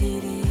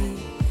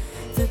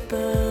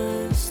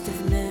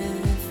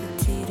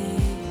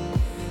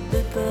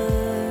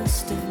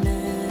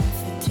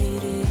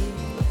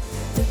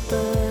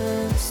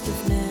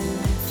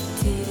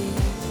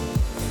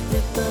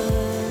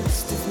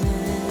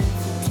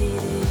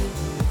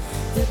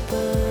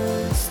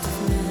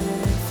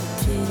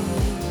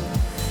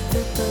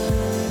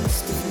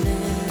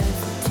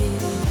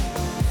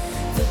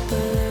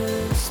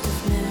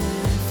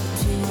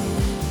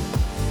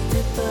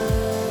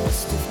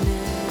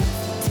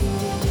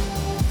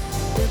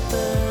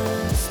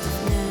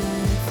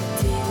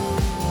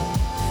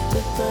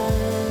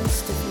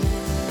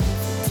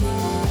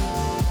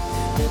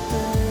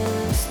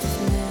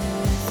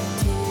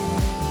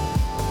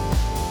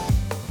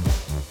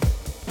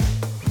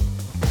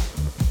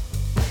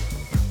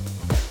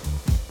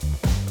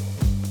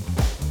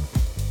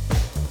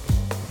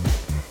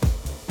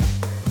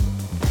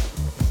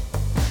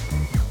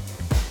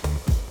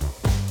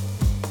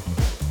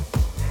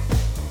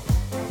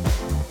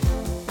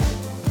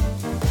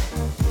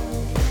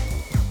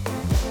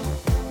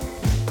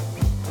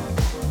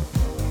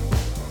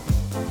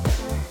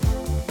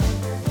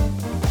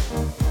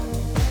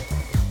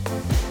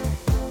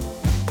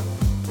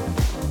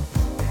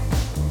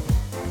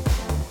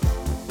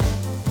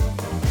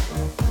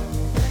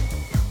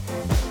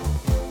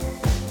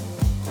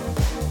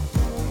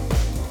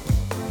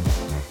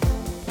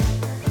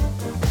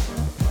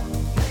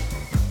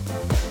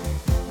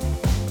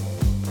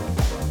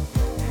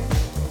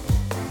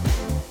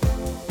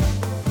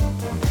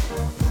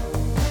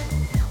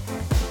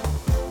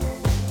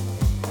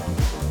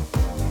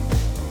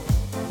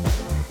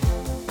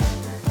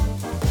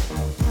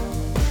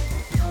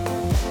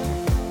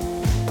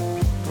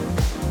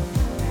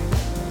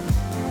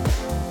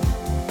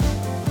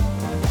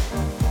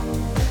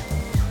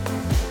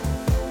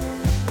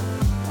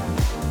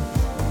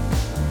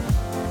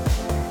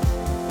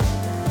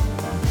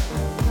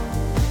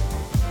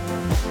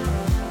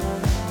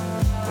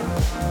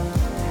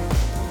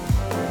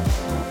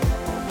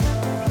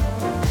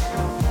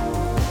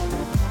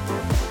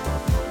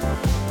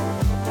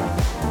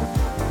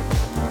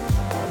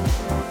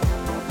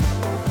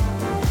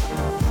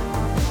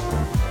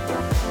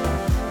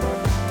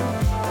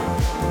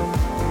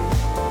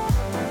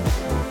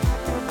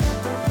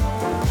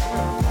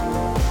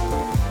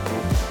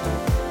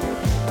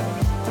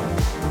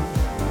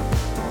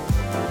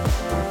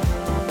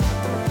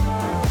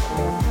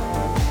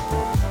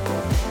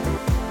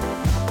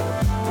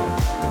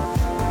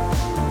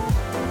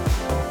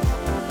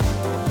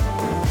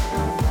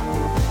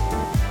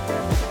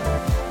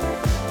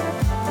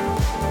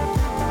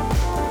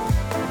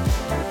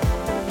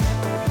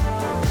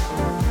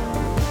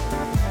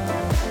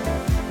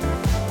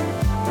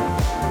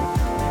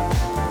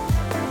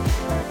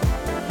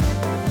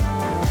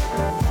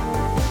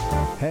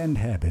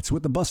 Trend Habits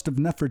with the bust of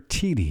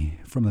Nefertiti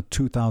from the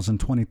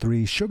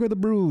 2023 Sugar the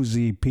Bruise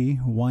EP,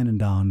 winding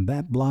down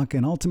that block,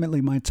 and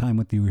ultimately My Time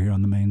With You here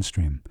on the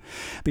mainstream.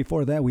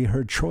 Before that, we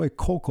heard Troy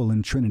Kokol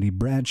and Trinity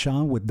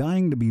Bradshaw with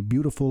Dying to Be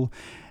Beautiful,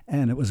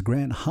 and it was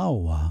Grant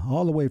Haua,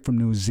 all the way from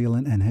New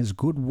Zealand, and his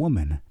Good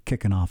Woman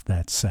kicking off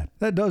that set.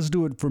 That does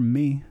do it for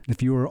me.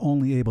 If you were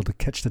only able to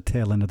catch the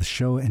tail end of the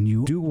show and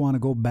you do want to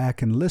go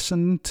back and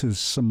listen to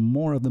some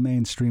more of the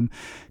mainstream,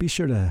 be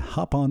sure to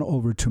hop on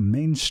over to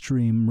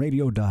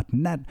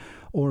mainstreamradio.net,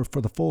 or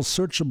for the full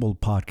searchable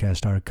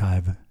podcast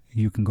archive,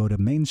 you can go to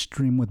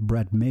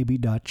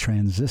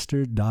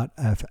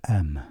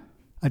mainstreamwithbrettmaybe.transistor.fm.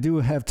 I do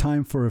have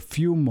time for a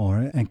few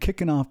more, and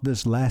kicking off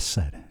this last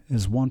set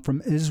is one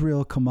from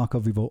Israel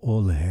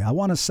Kamakawiwo'ole. I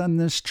want to send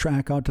this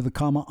track out to the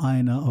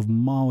Kama'aina of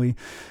Maui,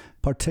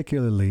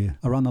 particularly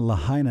around the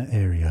Lahaina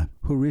area,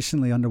 who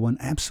recently underwent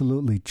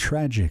absolutely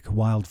tragic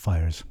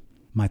wildfires.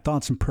 My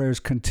thoughts and prayers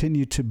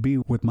continue to be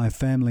with my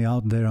family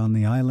out there on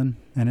the island,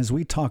 and as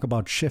we talk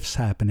about shifts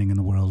happening in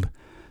the world,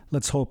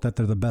 let's hope that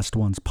they're the best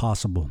ones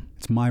possible.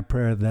 It's my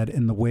prayer that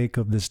in the wake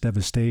of this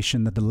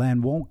devastation, that the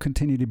land won't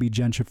continue to be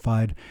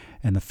gentrified,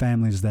 and the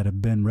families that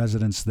have been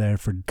residents there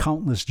for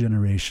countless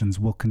generations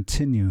will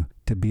continue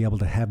to be able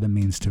to have the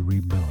means to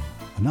rebuild.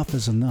 Enough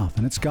is enough,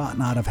 and it's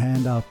gotten out of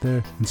hand out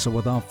there. And so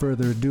without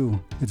further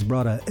ado, it's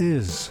brother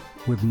Is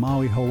with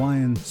Maui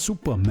Hawaiian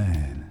Sup'pa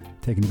Man,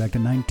 taking you back to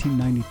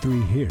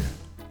 1993 here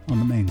on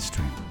the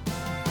mainstream.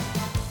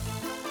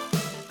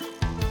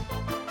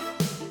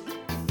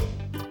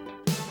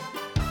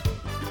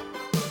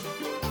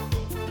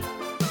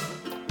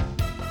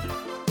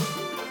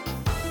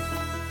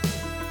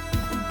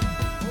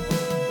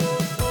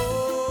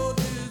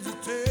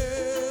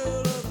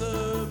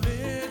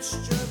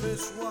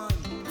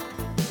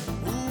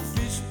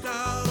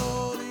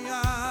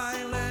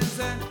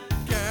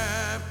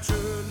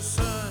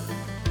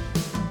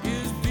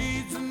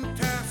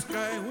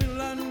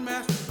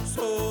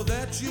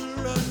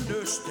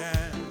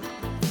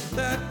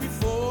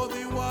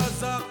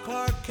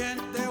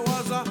 There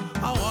was a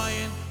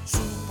Hawaiian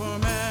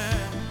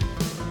Superman.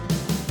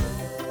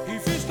 He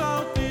fished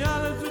out the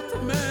islands with the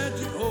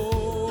magic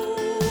hole.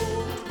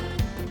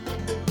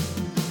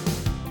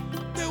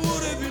 There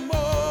would have been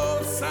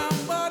more,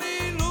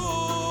 somebody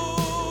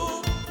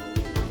looked.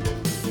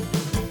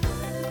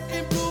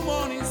 In blue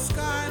morning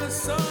sky, the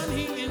sun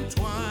he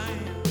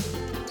entwined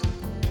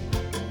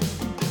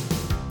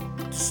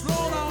to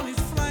slow down his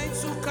flight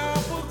so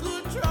copper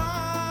could dry.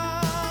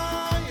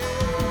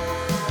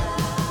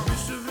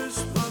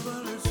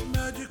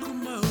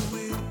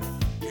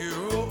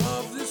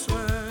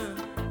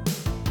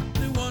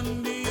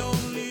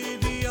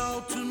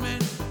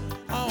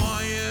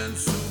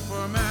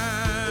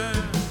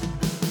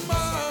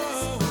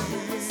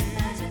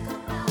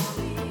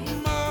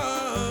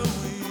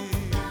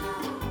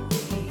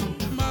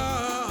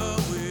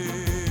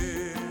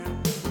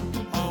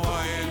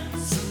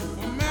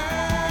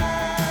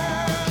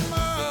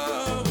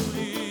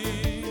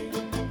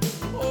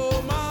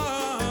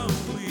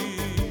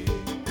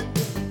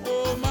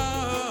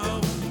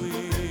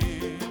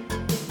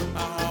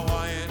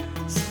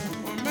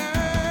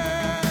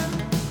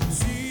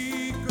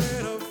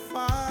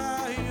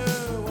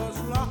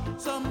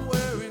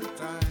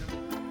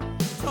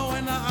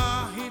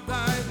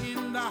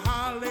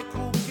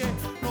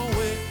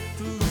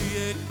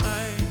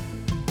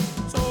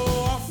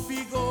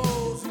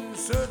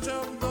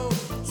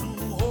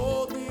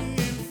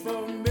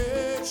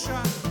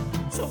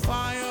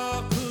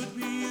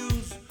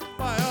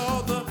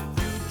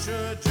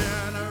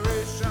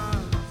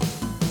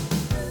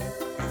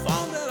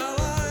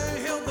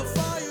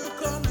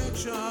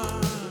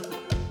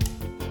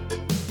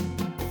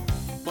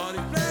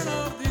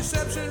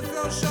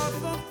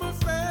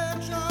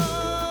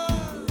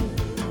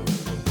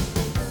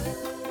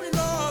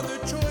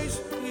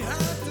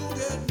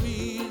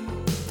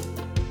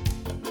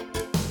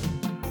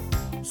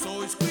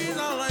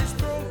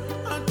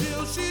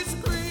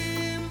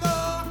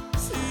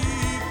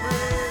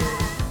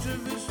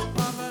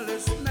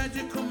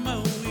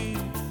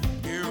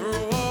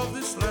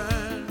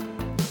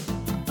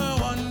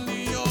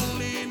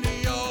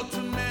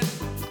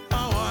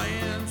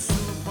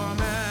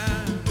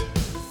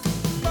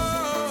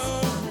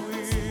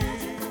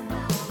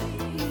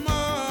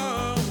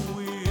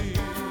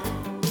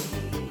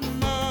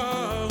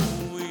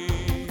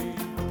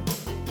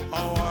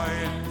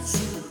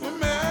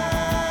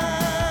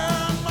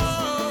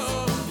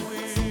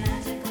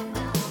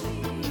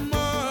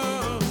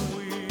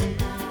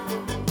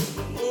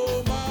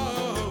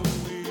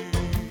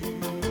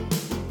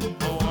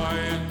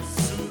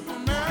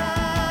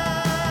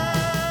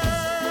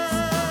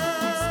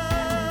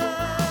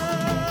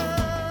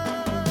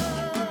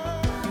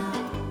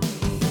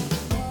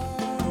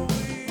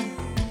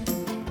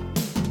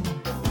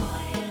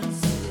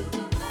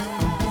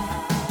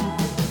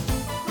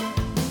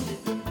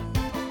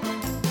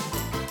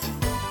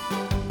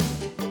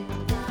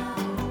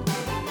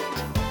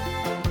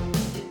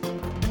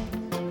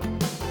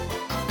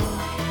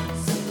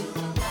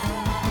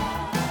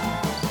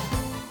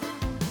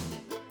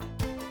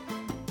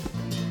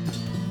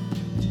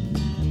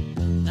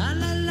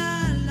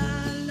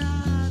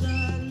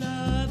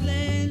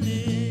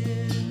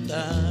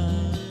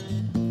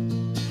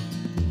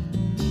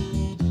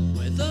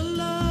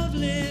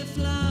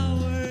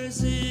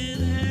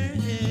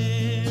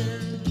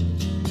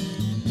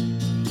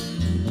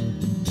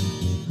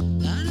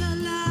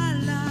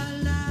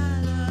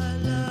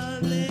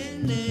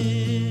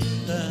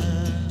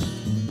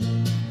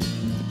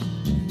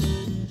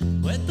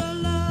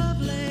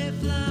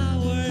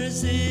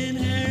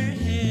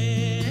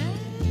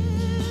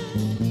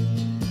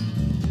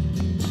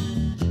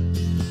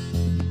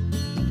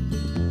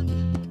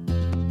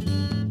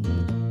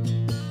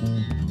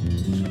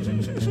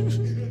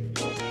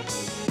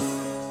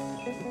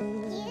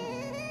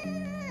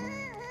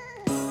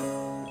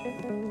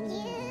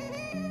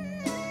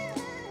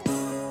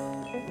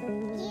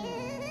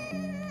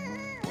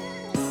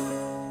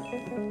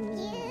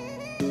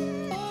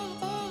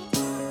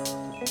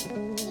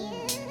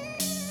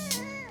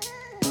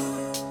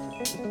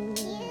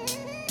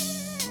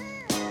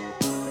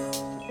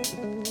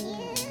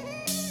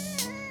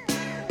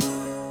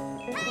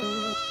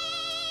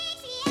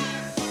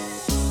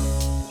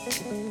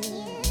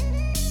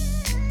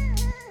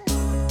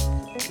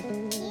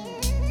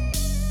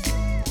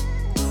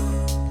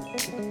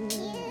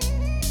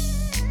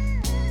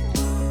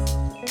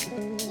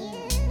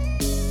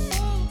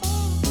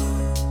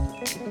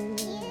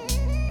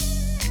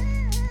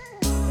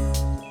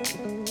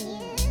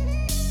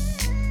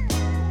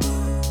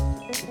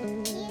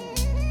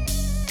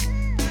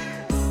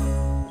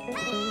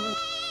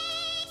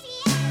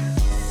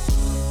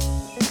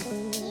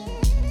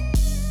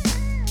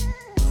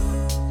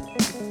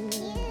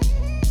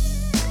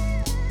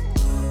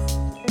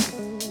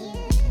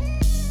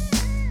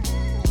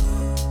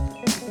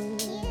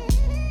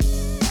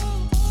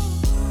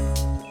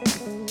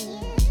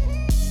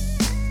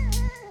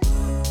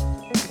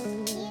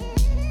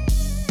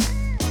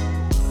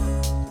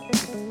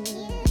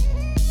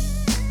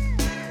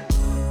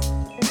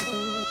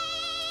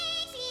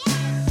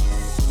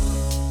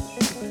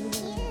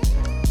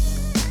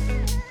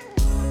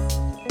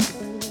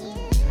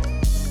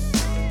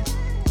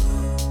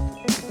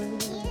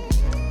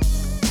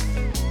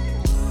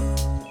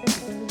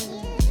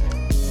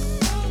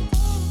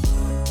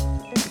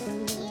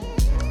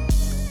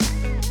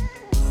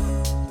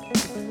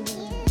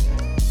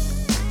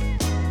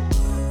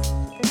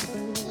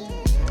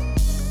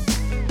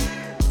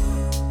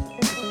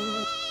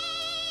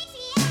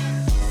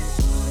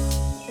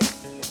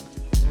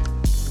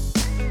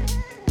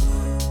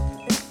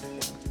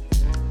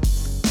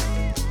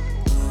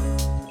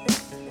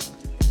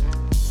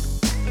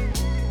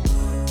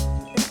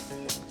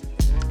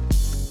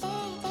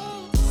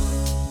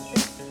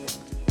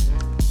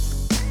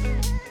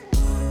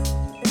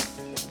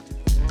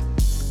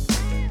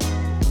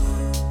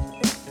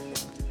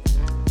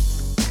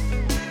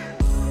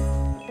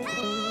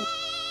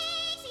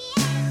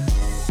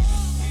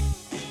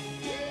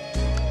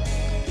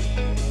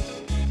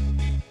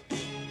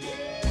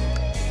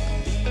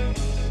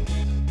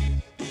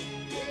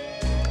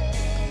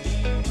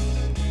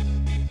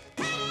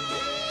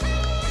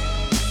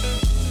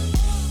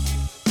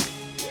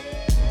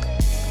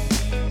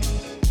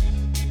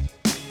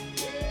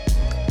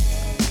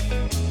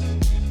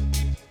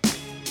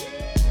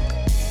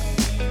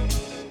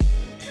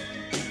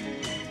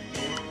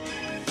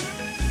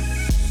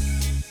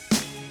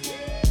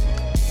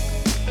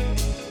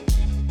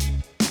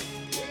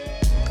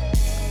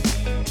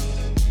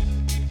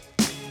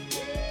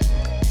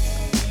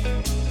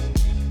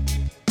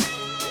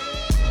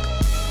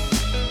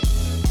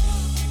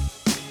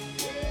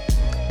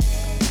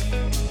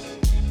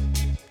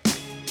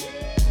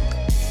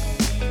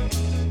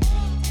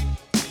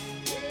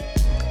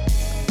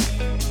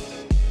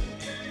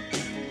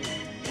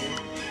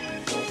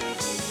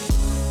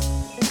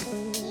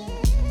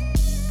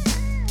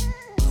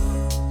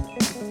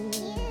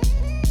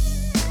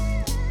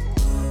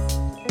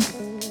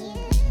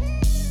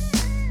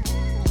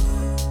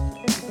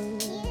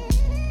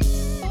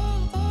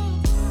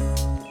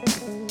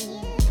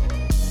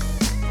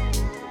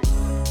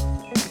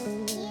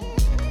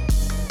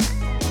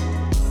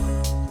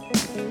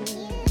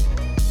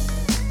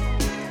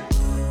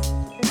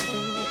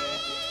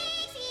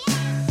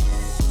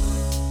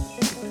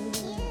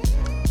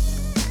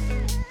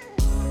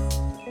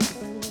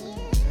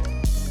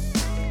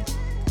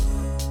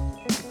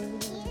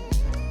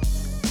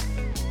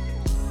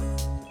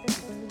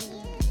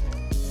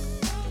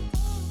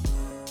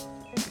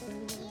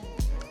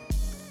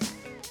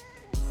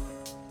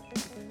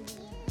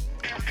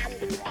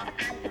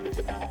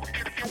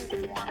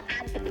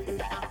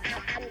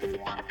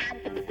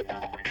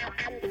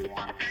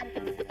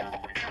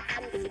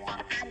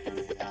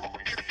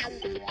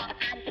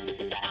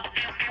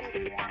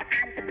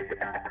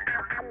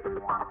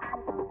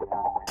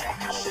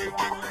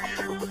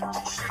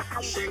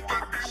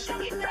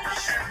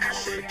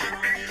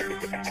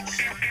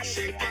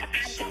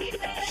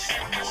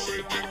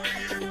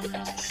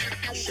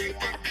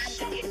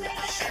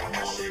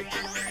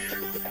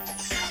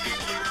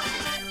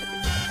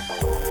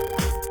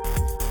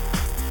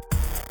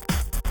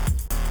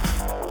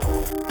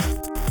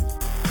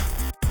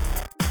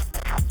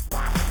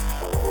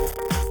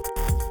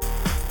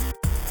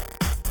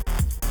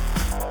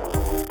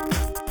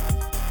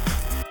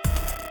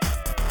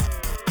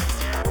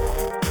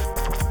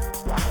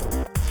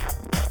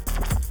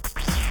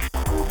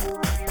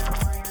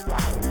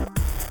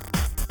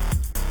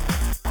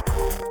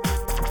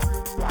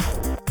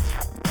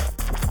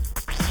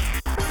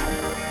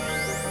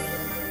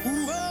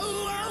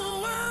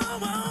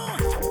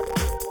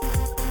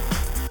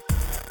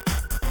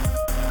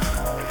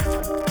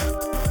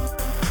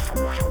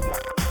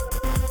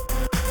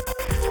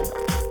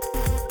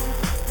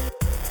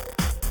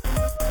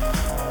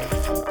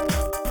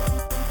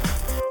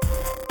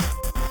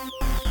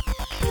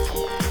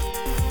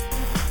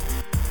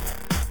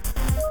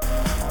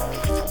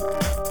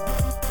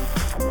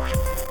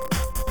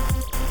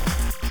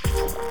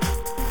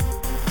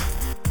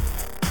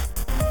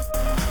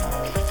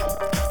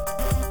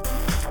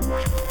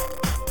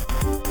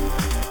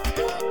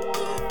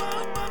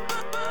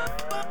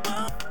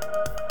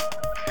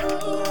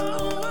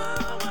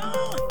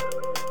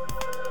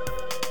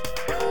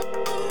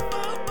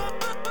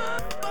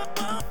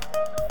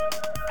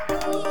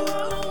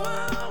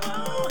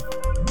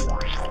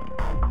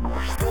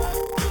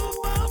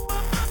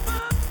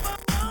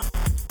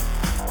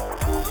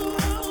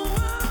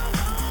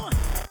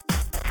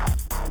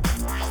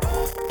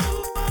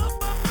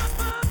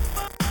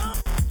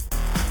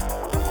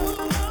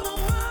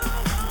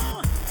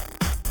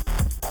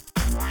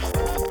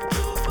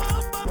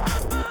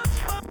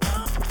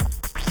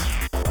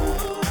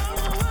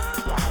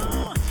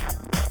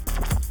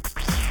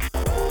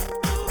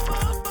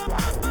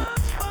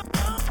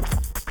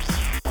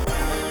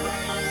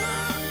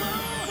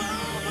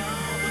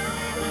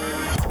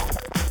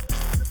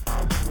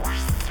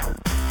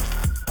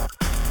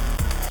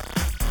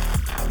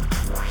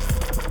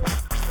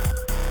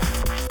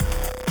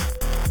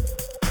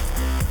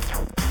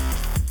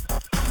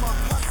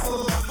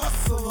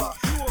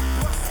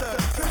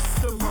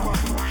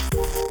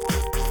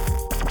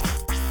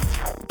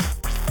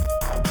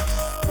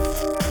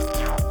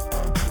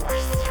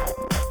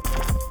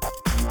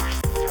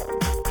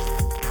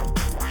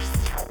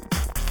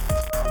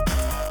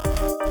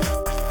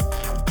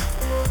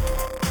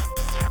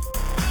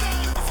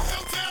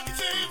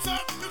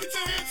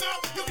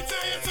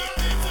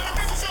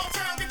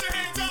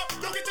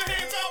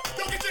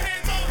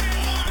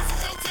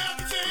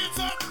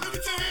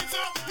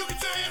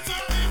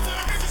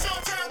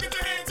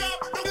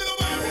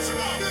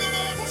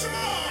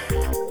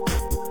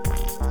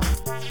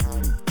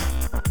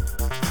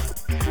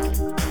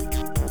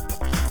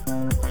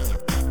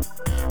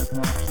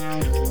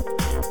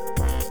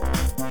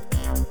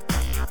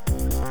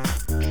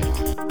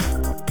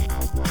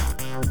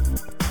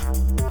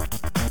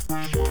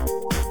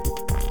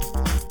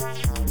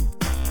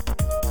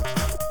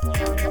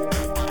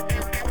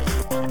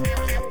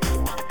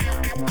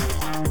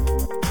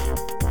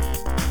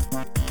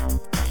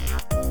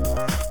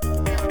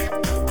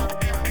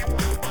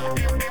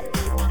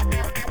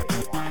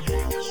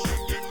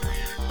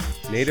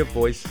 Native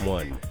Voice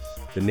One,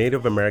 the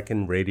Native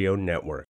American Radio Network.